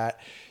noting that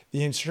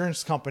the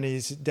insurance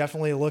companies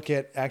definitely look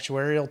at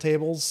actuarial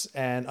tables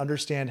and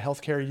understand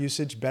healthcare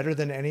usage better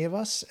than any of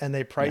us, and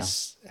they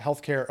price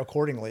healthcare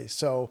accordingly.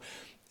 So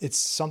it's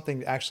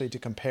something actually to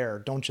compare.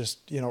 Don't just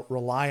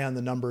rely on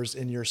the numbers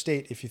in your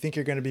state. If you think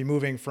you're going to be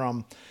moving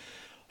from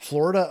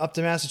Florida up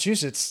to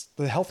Massachusetts,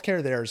 the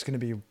healthcare there is going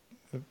to be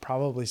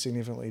probably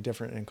significantly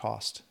different in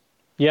cost.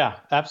 Yeah,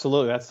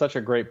 absolutely. That's such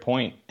a great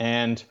point.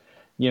 And,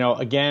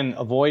 again,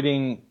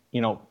 avoiding,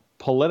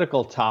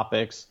 political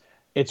topics,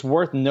 it's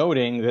worth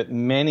noting that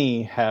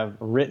many have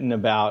written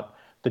about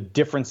the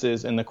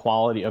differences in the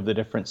quality of the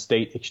different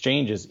state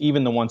exchanges,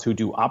 even the ones who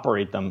do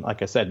operate them.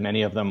 Like I said,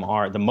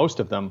 most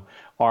of them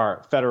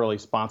are federally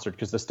sponsored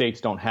because the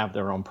states don't have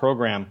their own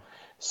program.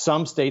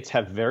 Some states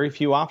have very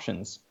few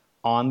options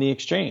on the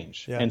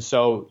exchange. Yeah. And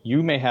so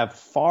you may have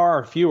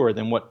far fewer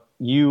than what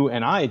you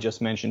and I just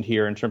mentioned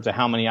here in terms of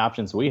how many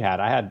options we had.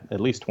 I had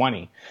at least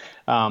 20.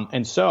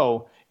 And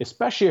so,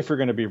 especially if you're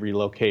going to be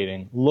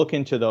relocating, look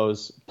into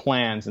those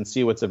plans and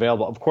see what's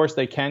available. Of course,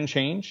 they can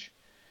change.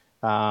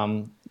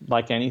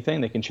 Like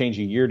anything, they can change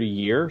year to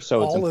year.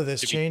 So all of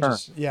this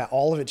changes. Yeah,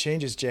 all of it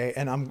changes, Jay.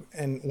 And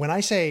when I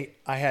say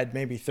I had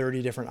maybe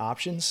 30 different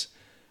options,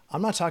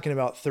 I'm not talking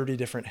about 30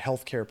 different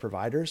healthcare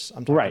providers.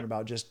 I'm talking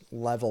about just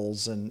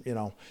levels, and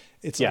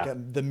it's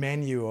like the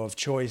menu of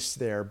choice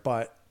there.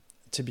 But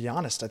to be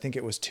honest, I think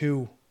it was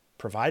 2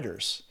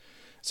 providers.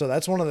 So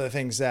that's one of the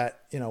things that,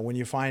 when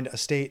you find a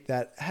state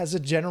that has a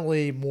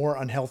generally more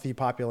unhealthy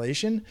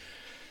population,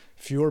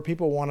 fewer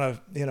people want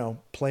to,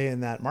 play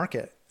in that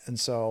market. And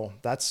so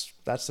that's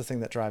the thing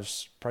that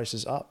drives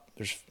prices up.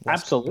 There's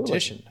less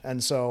competition.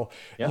 And so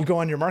you go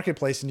on your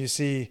marketplace and you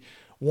see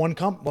one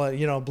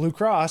company, Blue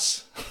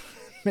Cross,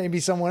 maybe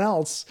someone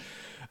else,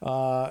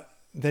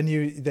 then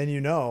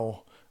you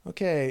know,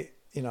 okay,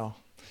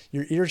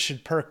 your ears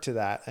should perk to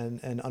that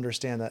and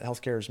understand that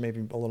healthcare is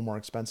maybe a little more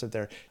expensive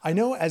there. I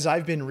know as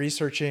I've been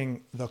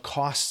researching the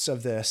costs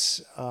of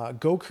this,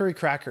 Go Curry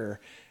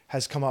Cracker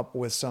has come up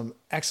with some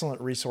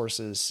excellent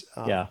resources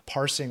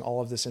parsing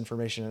all of this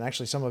information. And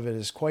actually some of it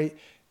is quite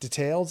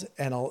detailed,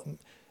 and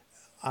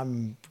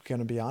I'm going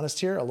to be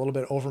honest here, a little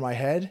bit over my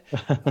head.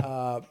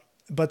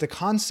 But the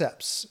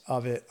concepts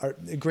of it are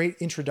great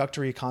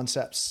introductory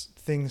concepts,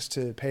 things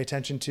to pay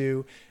attention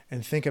to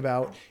and think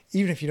about,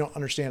 even if you don't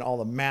understand all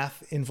the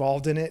math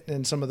involved in it.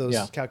 And some of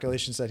those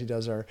calculations that he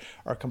does are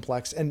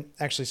complex. And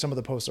actually some of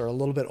the posts are a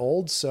little bit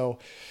old. So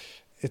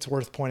it's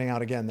worth pointing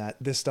out again that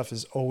this stuff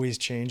is always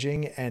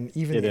changing. And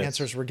even the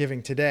answers we're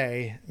giving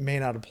today may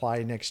not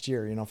apply next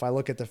year. If I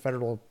look at the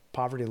federal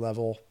poverty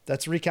level,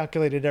 that's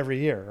recalculated every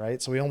year,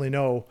 right? So we only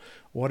know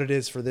what it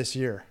is for this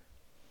year.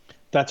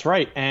 That's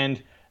right.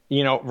 And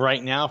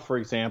right now, for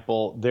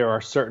example, there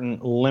are certain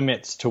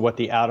limits to what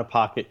the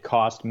out-of-pocket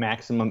cost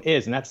maximum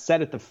is, and that's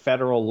set at the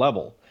federal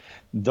level.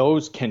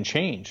 Those can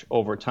change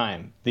over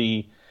time.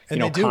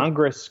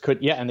 Congress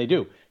could, and they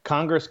do.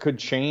 Congress could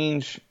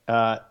change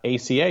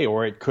ACA,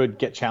 or it could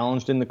get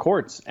challenged in the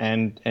courts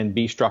and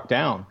be struck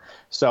down.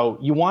 So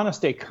you want to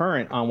stay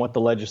current on what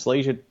the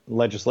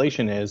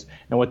legislation is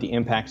and what the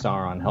impacts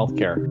are on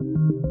healthcare.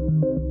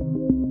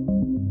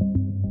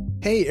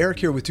 Hey, Eric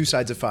here with Two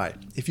Sides of Fi.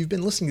 If you've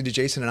been listening to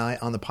Jason and I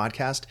on the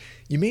podcast,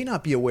 you may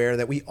not be aware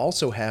that we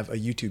also have a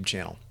YouTube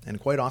channel. And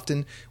quite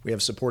often, we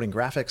have supporting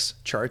graphics,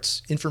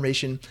 charts,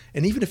 information,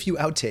 and even a few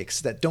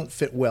outtakes that don't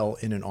fit well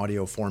in an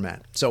audio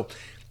format. So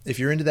if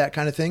you're into that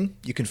kind of thing,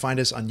 you can find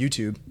us on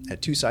YouTube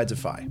at Two Sides of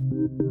Fi.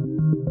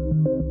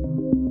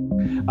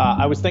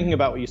 I was thinking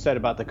about what you said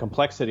about the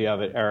complexity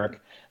of it,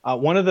 Eric.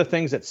 One of the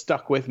things that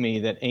stuck with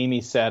me that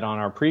Amy said on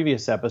our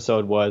previous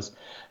episode was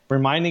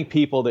reminding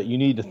people that you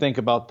need to think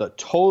about the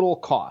total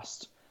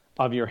cost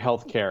of your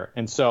healthcare.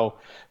 And so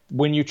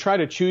when you try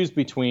to choose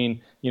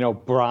between,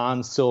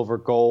 bronze, silver,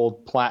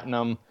 gold,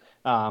 platinum,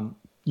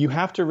 you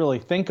have to really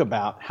think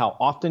about how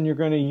often you're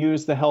going to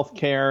use the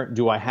healthcare.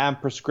 Do I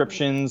have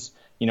prescriptions?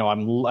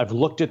 I've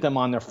looked at them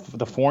on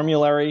the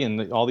formulary,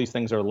 and all these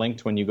things are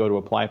linked when you go to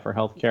apply for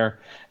healthcare.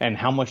 And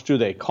how much do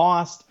they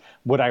cost?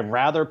 Would I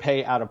rather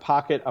pay out of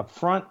pocket up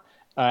front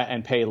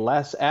and pay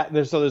less?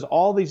 So there's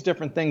all these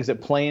different things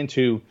that play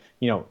into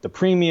the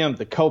premium,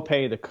 the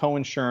copay, the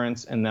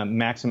coinsurance, and the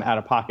maximum out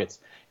of pockets.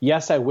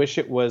 Yes, I wish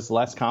it was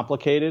less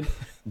complicated,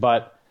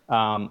 but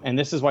and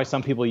this is why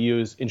some people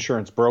use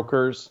insurance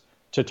brokers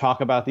to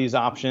talk about these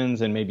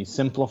options and maybe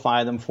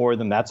simplify them for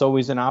them. That's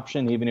always an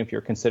option, even if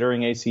you're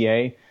considering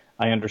ACA.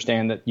 I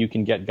understand that you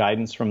can get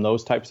guidance from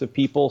those types of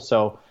people.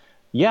 So,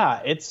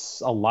 yeah,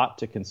 it's a lot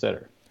to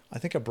consider. I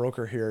think a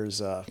broker here is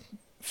a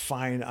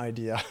fine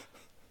idea.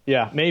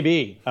 Yeah,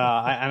 maybe.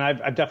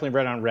 I've definitely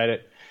read on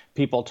Reddit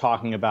people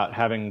talking about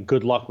having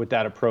good luck with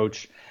that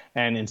approach.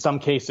 And in some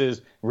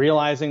cases,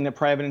 realizing that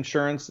private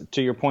insurance,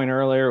 to your point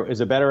earlier,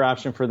 is a better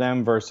option for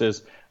them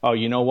versus, oh,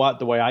 you know what,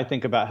 the way I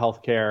think about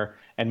healthcare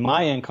and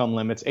my income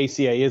limits,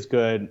 ACA is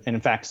good. And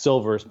in fact,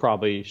 Silver is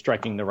probably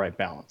striking the right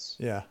balance.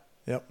 Yeah.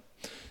 Yep.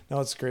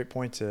 No, it's a great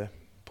point to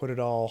put it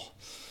all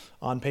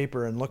on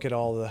paper and look at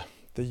all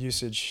the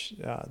usage,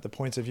 the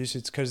points of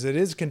usage, because it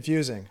is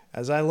confusing.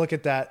 As I look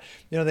at that,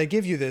 they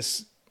give you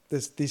these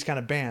kind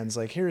of bands,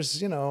 like here's,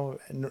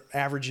 an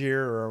average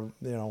year or,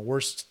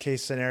 worst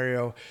case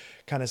scenario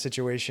kind of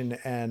situation.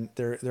 And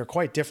they're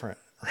quite different.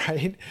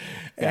 Right.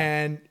 Yeah.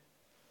 And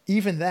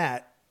even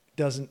that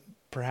doesn't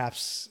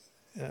perhaps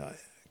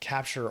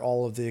capture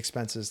all of the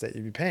expenses that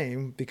you'd be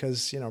paying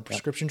because,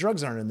 prescription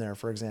drugs aren't in there,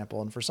 for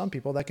example. And for some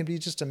people that can be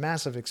just a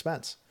massive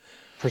expense.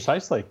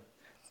 Precisely.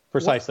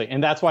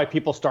 And that's why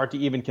people start to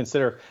even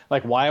consider,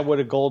 like, why would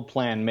a gold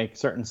plan make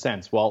certain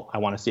sense? Well, I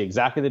want to see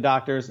exactly the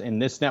doctors in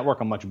this network,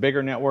 a much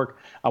bigger network.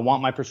 I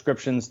want my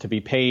prescriptions to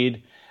be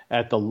paid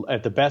at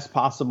the best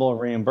possible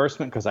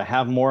reimbursement because I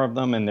have more of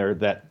them and they're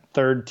that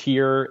third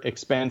tier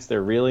expense.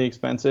 They're really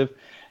expensive.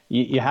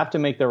 You have to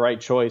make the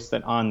right choice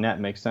that on net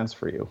makes sense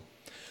for you.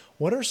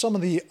 What are some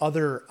of the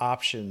other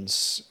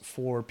options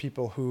for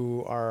people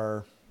who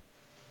are,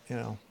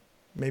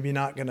 maybe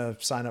not going to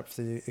sign up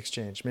for the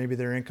exchange? Maybe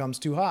their income's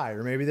too high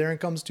or maybe their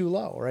income's too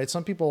low, right?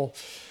 Some people,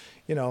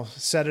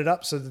 set it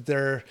up so that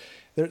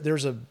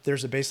there's a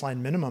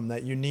baseline minimum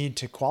that you need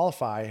to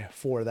qualify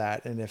for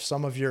that. And if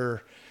some of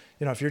your,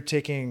 if you're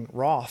taking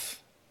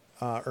Roth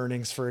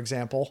earnings, for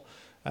example,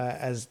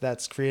 as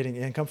that's creating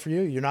income for you,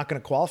 you're not going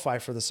to qualify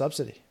for the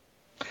subsidy.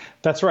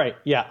 That's right.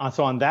 Yeah.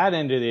 So on that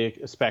end of the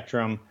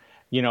spectrum,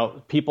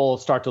 people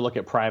start to look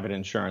at private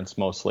insurance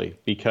mostly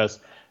because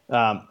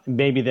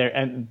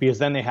because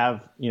then they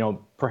have,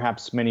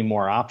 perhaps many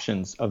more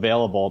options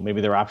available.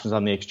 Maybe their options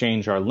on the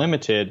exchange are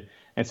limited.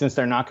 And since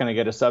they're not going to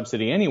get a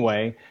subsidy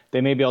anyway,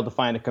 they may be able to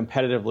find a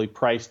competitively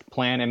priced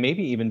plan and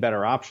maybe even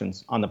better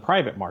options on the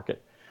private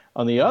market.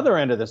 On the other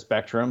end of the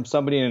spectrum,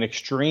 somebody in an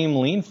extreme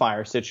lean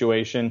fire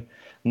situation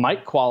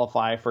might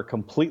qualify for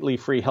completely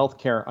free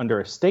healthcare under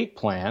a state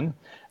plan.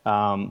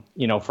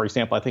 For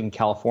example, I think in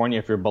California,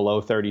 if you're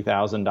below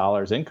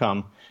 $30,000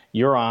 income,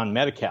 you're on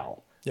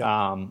Medi-Cal.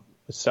 Yeah.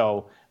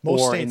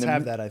 Most states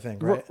have that, I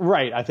think, right?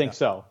 Right, I think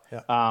so.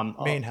 Yeah.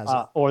 Maine has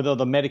it. Although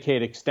the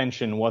Medicaid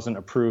extension wasn't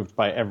approved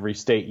by every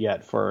state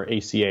yet for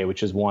ACA,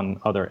 which is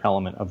one other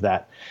element of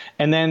that.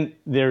 And then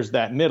there's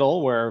that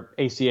middle where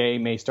ACA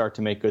may start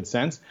to make good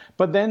sense.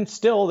 But then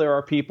still there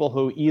are people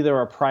who either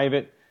are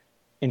private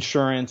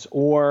insurance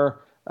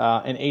or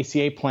an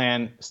ACA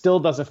plan still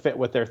doesn't fit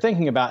what they're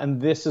thinking about. And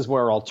this is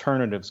where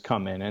alternatives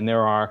come in. And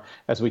there are,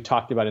 as we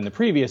talked about in the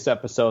previous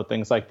episode,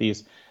 things like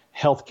these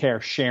healthcare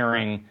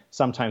sharing.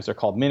 Sometimes they're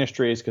called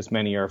ministries because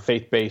many are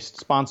faith-based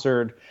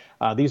sponsored.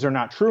 These are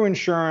not true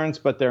insurance,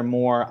 but they're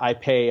more, I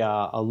pay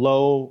a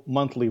low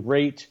monthly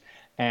rate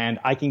and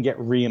I can get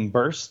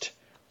reimbursed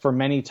for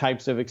many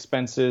types of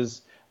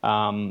expenses.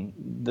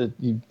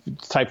 The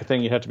type of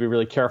thing you have to be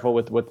really careful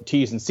with what the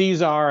T's and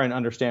C's are and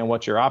understand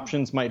what your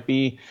options might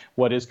be,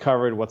 what is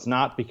covered, what's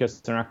not, because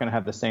they're not going to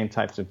have the same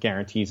types of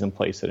guarantees in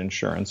place that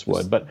insurance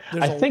would. But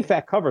I think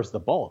that covers the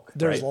bulk.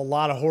 There's a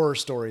lot of horror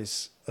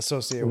stories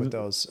associated with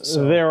those.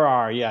 So. There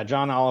are, yeah.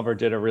 John Oliver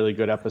did a really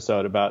good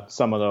episode about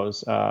some of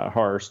those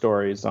horror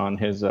stories on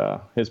his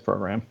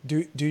program.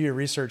 Do your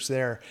research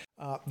there.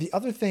 The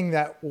other thing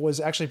that was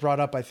actually brought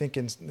up, I think,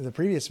 in the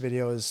previous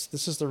video is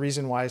this is the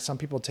reason why some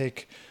people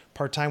take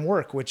part-time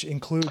work, which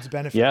includes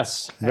benefits.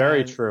 Yes,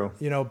 very true.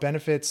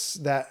 Benefits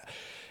that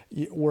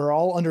we're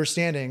all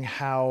understanding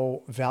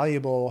how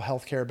valuable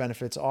healthcare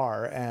benefits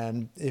are.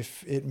 And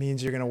if it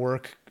means you're going to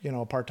work,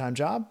 a part-time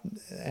job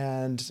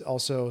and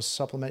also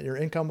supplement your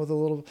income with a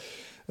little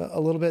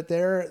bit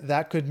there,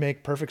 that could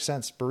make perfect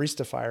sense.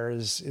 Barista Fire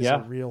is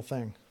a real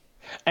thing.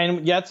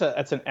 And that's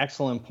an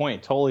excellent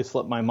point. Totally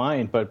slipped my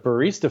mind. But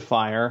Barista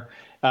Fire,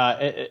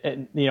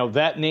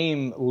 that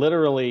name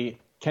literally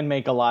can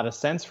make a lot of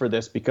sense for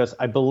this because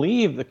I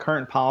believe the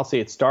current policy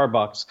at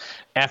Starbucks,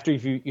 after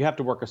you have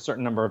to work a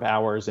certain number of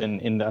hours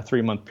in a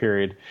 3-month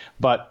period.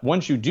 But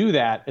once you do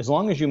that, as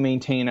long as you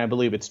maintain, I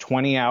believe it's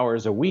 20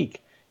 hours a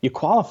week, you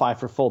qualify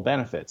for full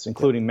benefits,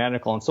 including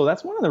medical. And so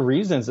that's one of the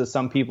reasons that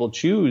some people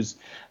choose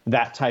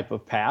that type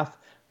of path,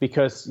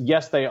 because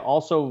yes, they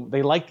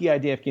like the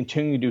idea of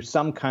continuing to do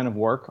some kind of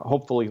work,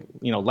 hopefully,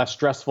 less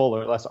stressful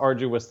or less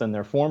arduous than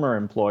their former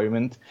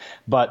employment,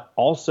 but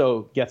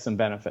also get some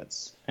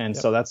benefits. And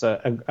so that's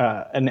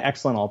an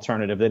excellent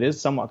alternative that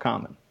is somewhat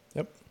common.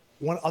 Yep.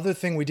 One other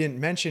thing we didn't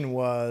mention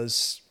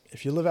was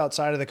if you live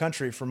outside of the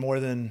country for more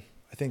than,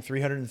 I think,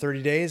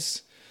 330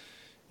 days,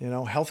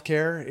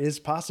 healthcare is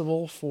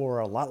possible for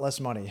a lot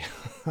less money.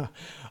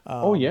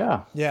 Oh,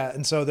 yeah. Yeah.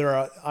 And so there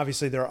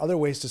are other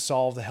ways to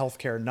solve the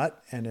healthcare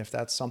nut. And if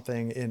that's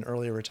something in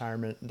early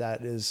retirement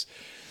that is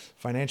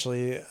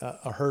financially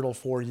a hurdle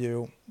for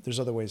you, there's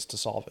other ways to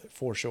solve it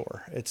for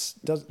sure.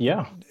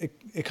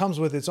 It comes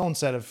with its own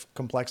set of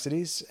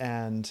complexities.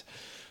 And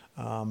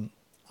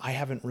I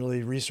haven't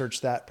really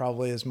researched that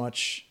probably as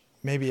much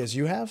maybe as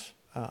you have,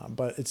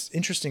 but it's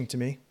interesting to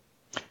me.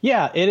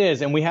 Yeah, it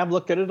is. And we have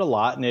looked at it a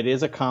lot, and it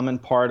is a common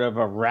part of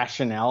a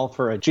rationale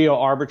for a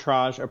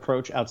geo-arbitrage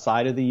approach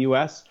outside of the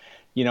U.S.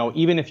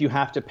 Even if you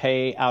have to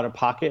pay out of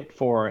pocket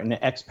for an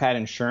expat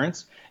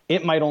insurance,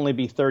 it might only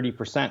be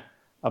 30%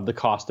 of the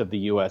cost of the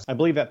U.S. I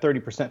believe that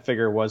 30%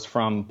 figure was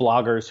from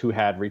bloggers who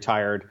had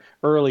retired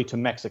early to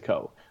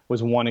Mexico,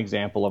 was one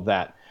example of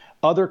that.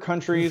 Other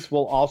countries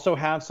will also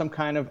have some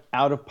kind of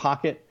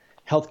out-of-pocket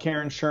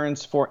healthcare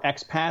insurance for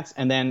expats.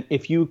 And then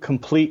if you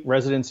complete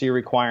residency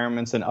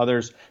requirements and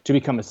others to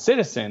become a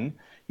citizen,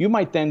 you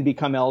might then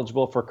become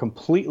eligible for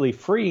completely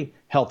free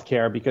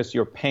healthcare because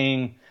you're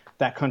paying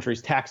that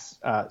country's tax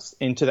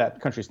into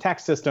that country's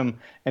tax system.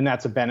 And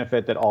that's a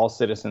benefit that all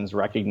citizens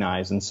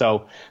recognize. And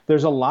so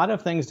there's a lot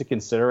of things to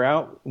consider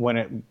out when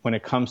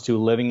it comes to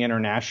living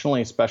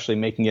internationally, especially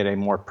making it a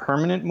more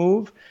permanent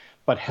move.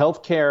 But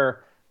healthcare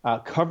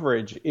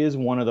coverage is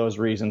one of those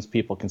reasons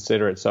people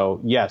consider it.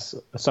 So yes,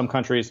 some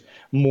countries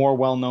more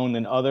well known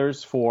than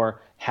others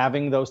for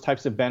having those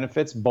types of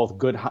benefits, both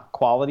good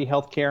quality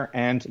healthcare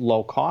and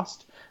low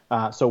cost.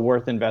 So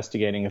worth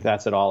investigating if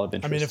that's at all of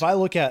interest. I mean, if I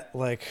look at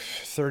like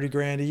 30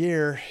 grand a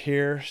year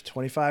here,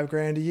 25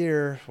 grand a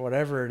year,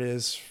 whatever it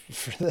is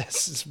for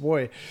this,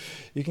 boy,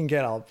 you can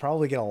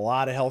probably get a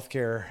lot of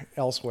healthcare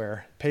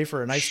elsewhere. Pay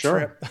for a nice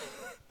trip.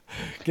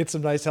 Get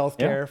some nice health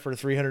care for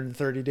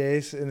 330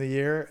 days in the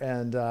year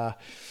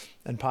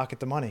and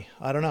pocket the money.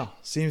 I don't know.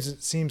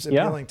 Seems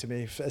appealing to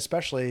me,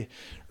 especially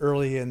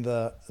early in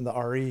the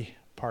RE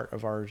part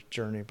of our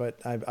journey. But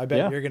I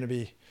bet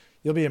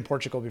you'll be in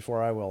Portugal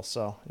before I will.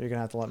 So you're going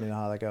to have to let me know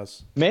how that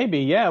goes. Maybe.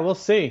 Yeah, we'll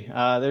see.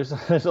 There's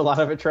a lot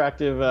of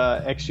attractive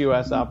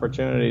ex-US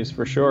opportunities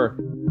for sure.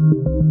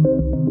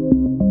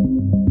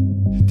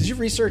 Did you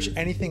research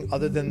anything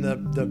other than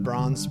the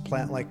bronze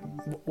plan? Like,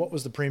 what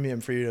was the premium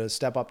for you to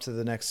step up to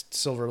the next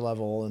silver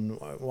level, and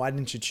why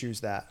didn't you choose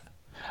that?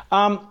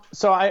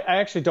 So I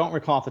actually don't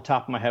recall off the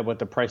top of my head what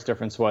the price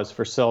difference was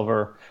for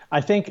silver.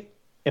 I think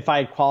if I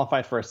had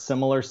qualified for a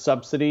similar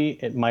subsidy,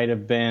 it might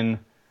have been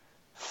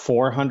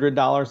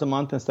 $400 a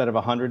month instead of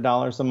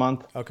 $100 a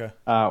month, okay,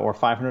 or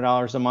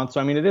 $500 a month.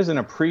 So, I mean, it is an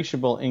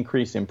appreciable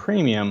increase in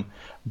premium.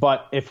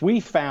 But if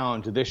we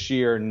found this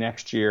year,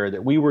 next year,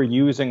 that we were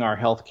using our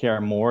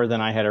healthcare more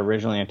than I had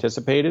originally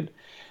anticipated,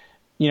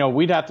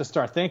 we'd have to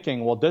start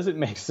thinking, well, does it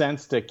make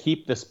sense to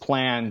keep this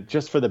plan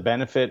just for the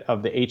benefit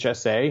of the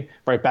HSA?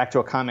 Right back to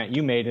a comment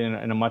you made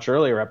in a much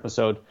earlier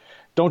episode.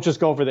 Don't just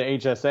go for the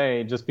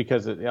HSA just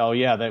because,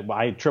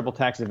 I triple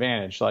tax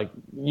advantage. Like,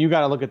 you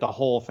got to look at the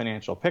whole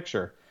financial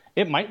picture.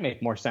 It might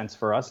make more sense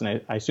for us,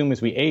 and I assume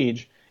as we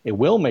age, it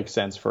will make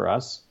sense for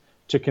us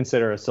to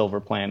consider a silver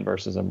plan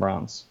versus a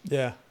bronze.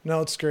 Yeah,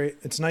 no, it's great.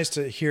 It's nice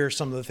to hear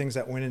some of the things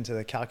that went into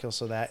the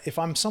calculus of that. If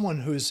I'm someone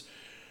who's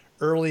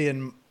early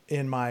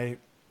in my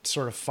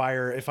sort of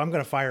fire, if I'm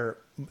going to fire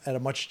at a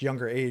much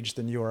younger age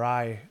than you or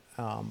I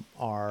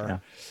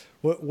are,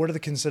 what are the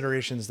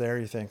considerations there,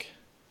 you think?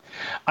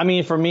 I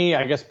mean, for me,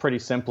 I guess pretty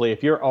simply,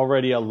 if you're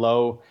already a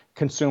low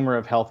consumer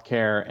of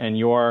healthcare and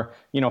your,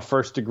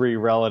 first degree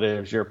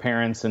relatives, your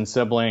parents and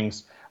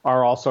siblings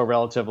are also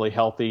relatively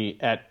healthy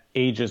at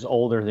ages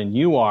older than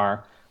you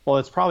are, well,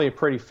 it's probably a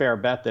pretty fair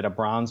bet that a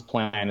bronze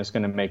plan is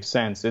going to make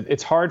sense.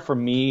 It's hard for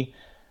me,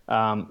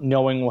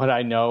 knowing what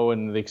I know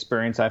and the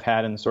experience I've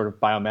had in the sort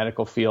of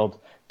biomedical field,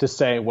 to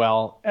say,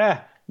 well,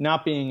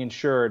 not being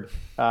insured,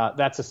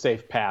 that's a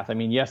safe path. I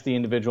mean, yes, the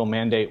individual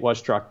mandate was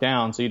struck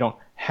down, so you don't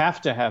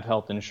have to have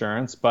health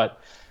insurance. But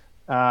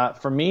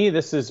for me,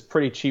 this is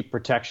pretty cheap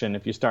protection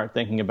if you start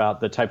thinking about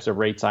the types of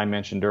rates I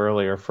mentioned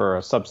earlier for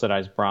a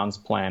subsidized bronze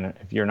plan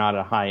if you're not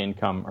a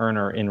high-income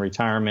earner in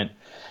retirement.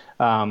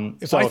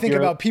 If I think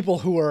about people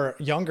who are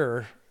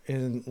younger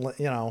in,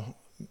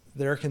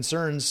 their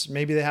concerns,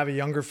 maybe they have a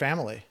younger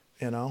family,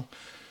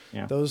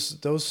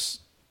 those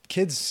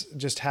kids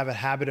just have a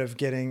habit of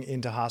getting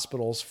into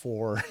hospitals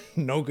for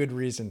no good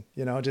reason,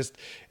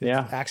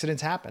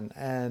 accidents happen.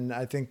 And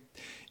I think,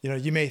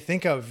 you may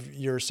think of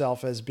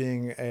yourself as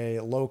being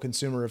a low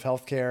consumer of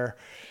healthcare,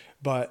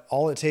 but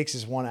all it takes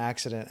is one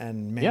accident,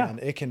 and man,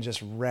 it can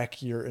just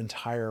wreck your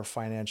entire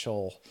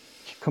financial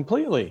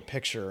completely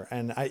picture.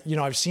 And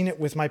I've seen it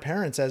with my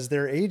parents as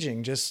they're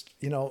aging, just,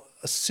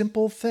 a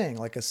simple thing,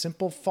 like a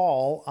simple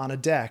fall on a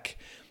deck,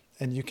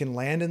 and you can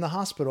land in the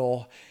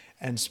hospital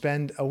and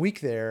spend a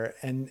week there,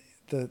 and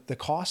the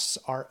costs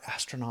are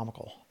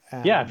astronomical.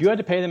 And if you had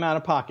to pay them out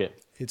of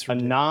pocket, it's a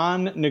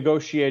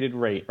non-negotiated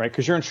rate, right?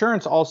 Because your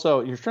insurance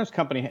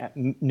company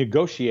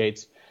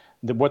negotiates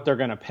what they're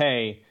going to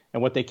pay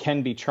and what they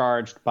can be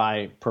charged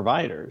by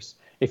providers.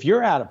 If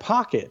you're out of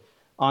pocket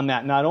on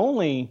that, not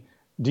only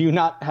do you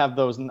not have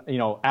those,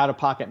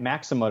 out-of-pocket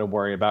maxima to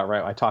worry about,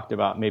 right? I talked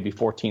about maybe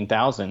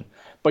 $14,000,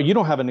 but you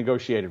don't have a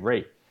negotiated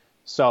rate.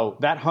 So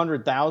that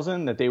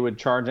 $100,000 that they would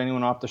charge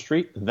anyone off the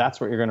street,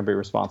 that's what you're going to be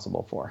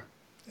responsible for.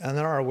 And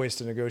there are ways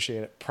to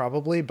negotiate it,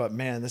 probably, but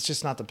man, that's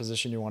just not the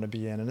position you want to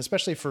be in. And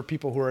especially for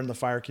people who are in the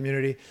fire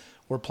community,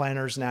 we're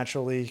planners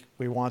naturally.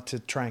 We want to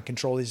try and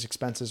control these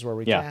expenses where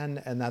we can,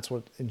 and that's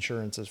what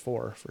insurance is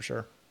for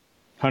sure.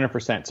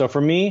 100%. So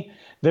for me,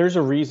 there's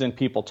a reason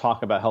people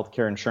talk about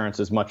healthcare insurance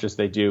as much as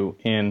they do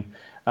in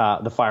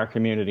the fire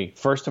community.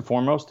 First and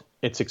foremost,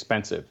 it's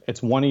expensive.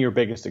 It's one of your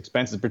biggest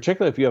expenses,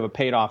 particularly if you have a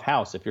paid off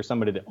house. If you're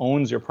somebody that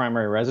owns your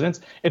primary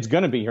residence, it's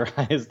going to be your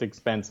highest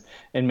expense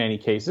in many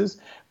cases,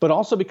 but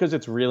also because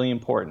it's really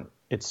important.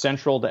 It's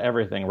central to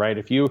everything, right?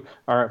 If you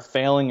are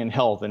failing in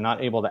health and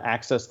not able to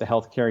access the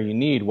health care you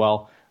need,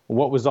 well,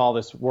 what was all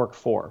this work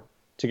for?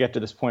 To get to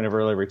this point of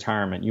early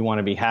retirement, you want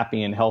to be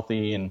happy and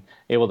healthy and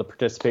able to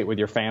participate with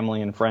your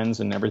family and friends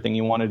and everything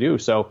you want to do.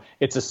 So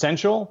it's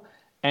essential,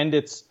 and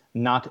it's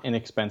not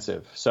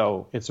inexpensive.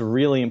 So it's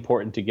really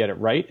important to get it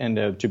right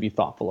and to be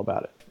thoughtful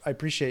about it. I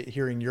appreciate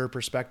hearing your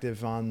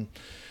perspective on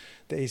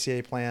the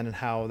ACA plan and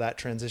how that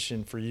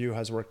transition for you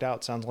has worked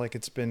out. Sounds like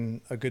it's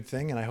been a good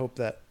thing, and I hope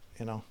that,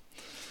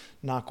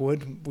 knock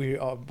wood, we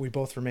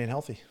both remain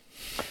healthy.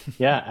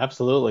 Yeah,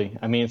 absolutely.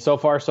 I mean, so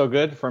far so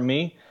good for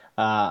me.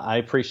 I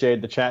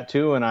appreciate the chat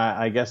too, and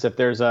I guess if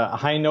there's a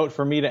high note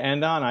for me to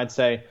end on, I'd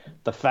say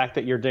the fact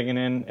that you're digging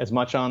in as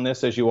much on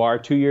this as you are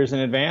 2 years in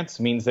advance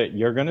means that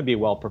you're going to be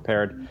well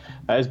prepared,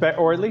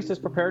 or at least as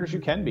prepared as you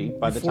can be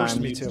by the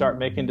time you start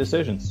making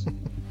decisions.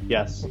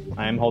 Yes,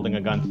 I am holding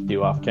a gun to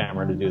you off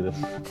camera to do this.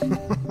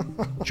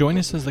 Join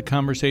us as the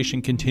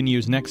conversation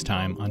continues next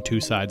time on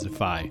Two Sides of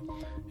FI.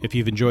 If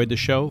you've enjoyed the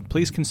show,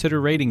 please consider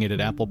rating it at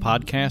Apple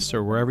Podcasts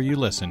or wherever you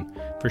listen.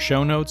 For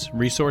show notes,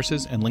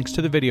 resources, and links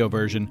to the video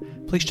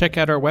version, please check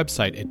out our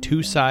website at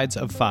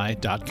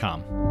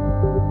twosidesoffi.com.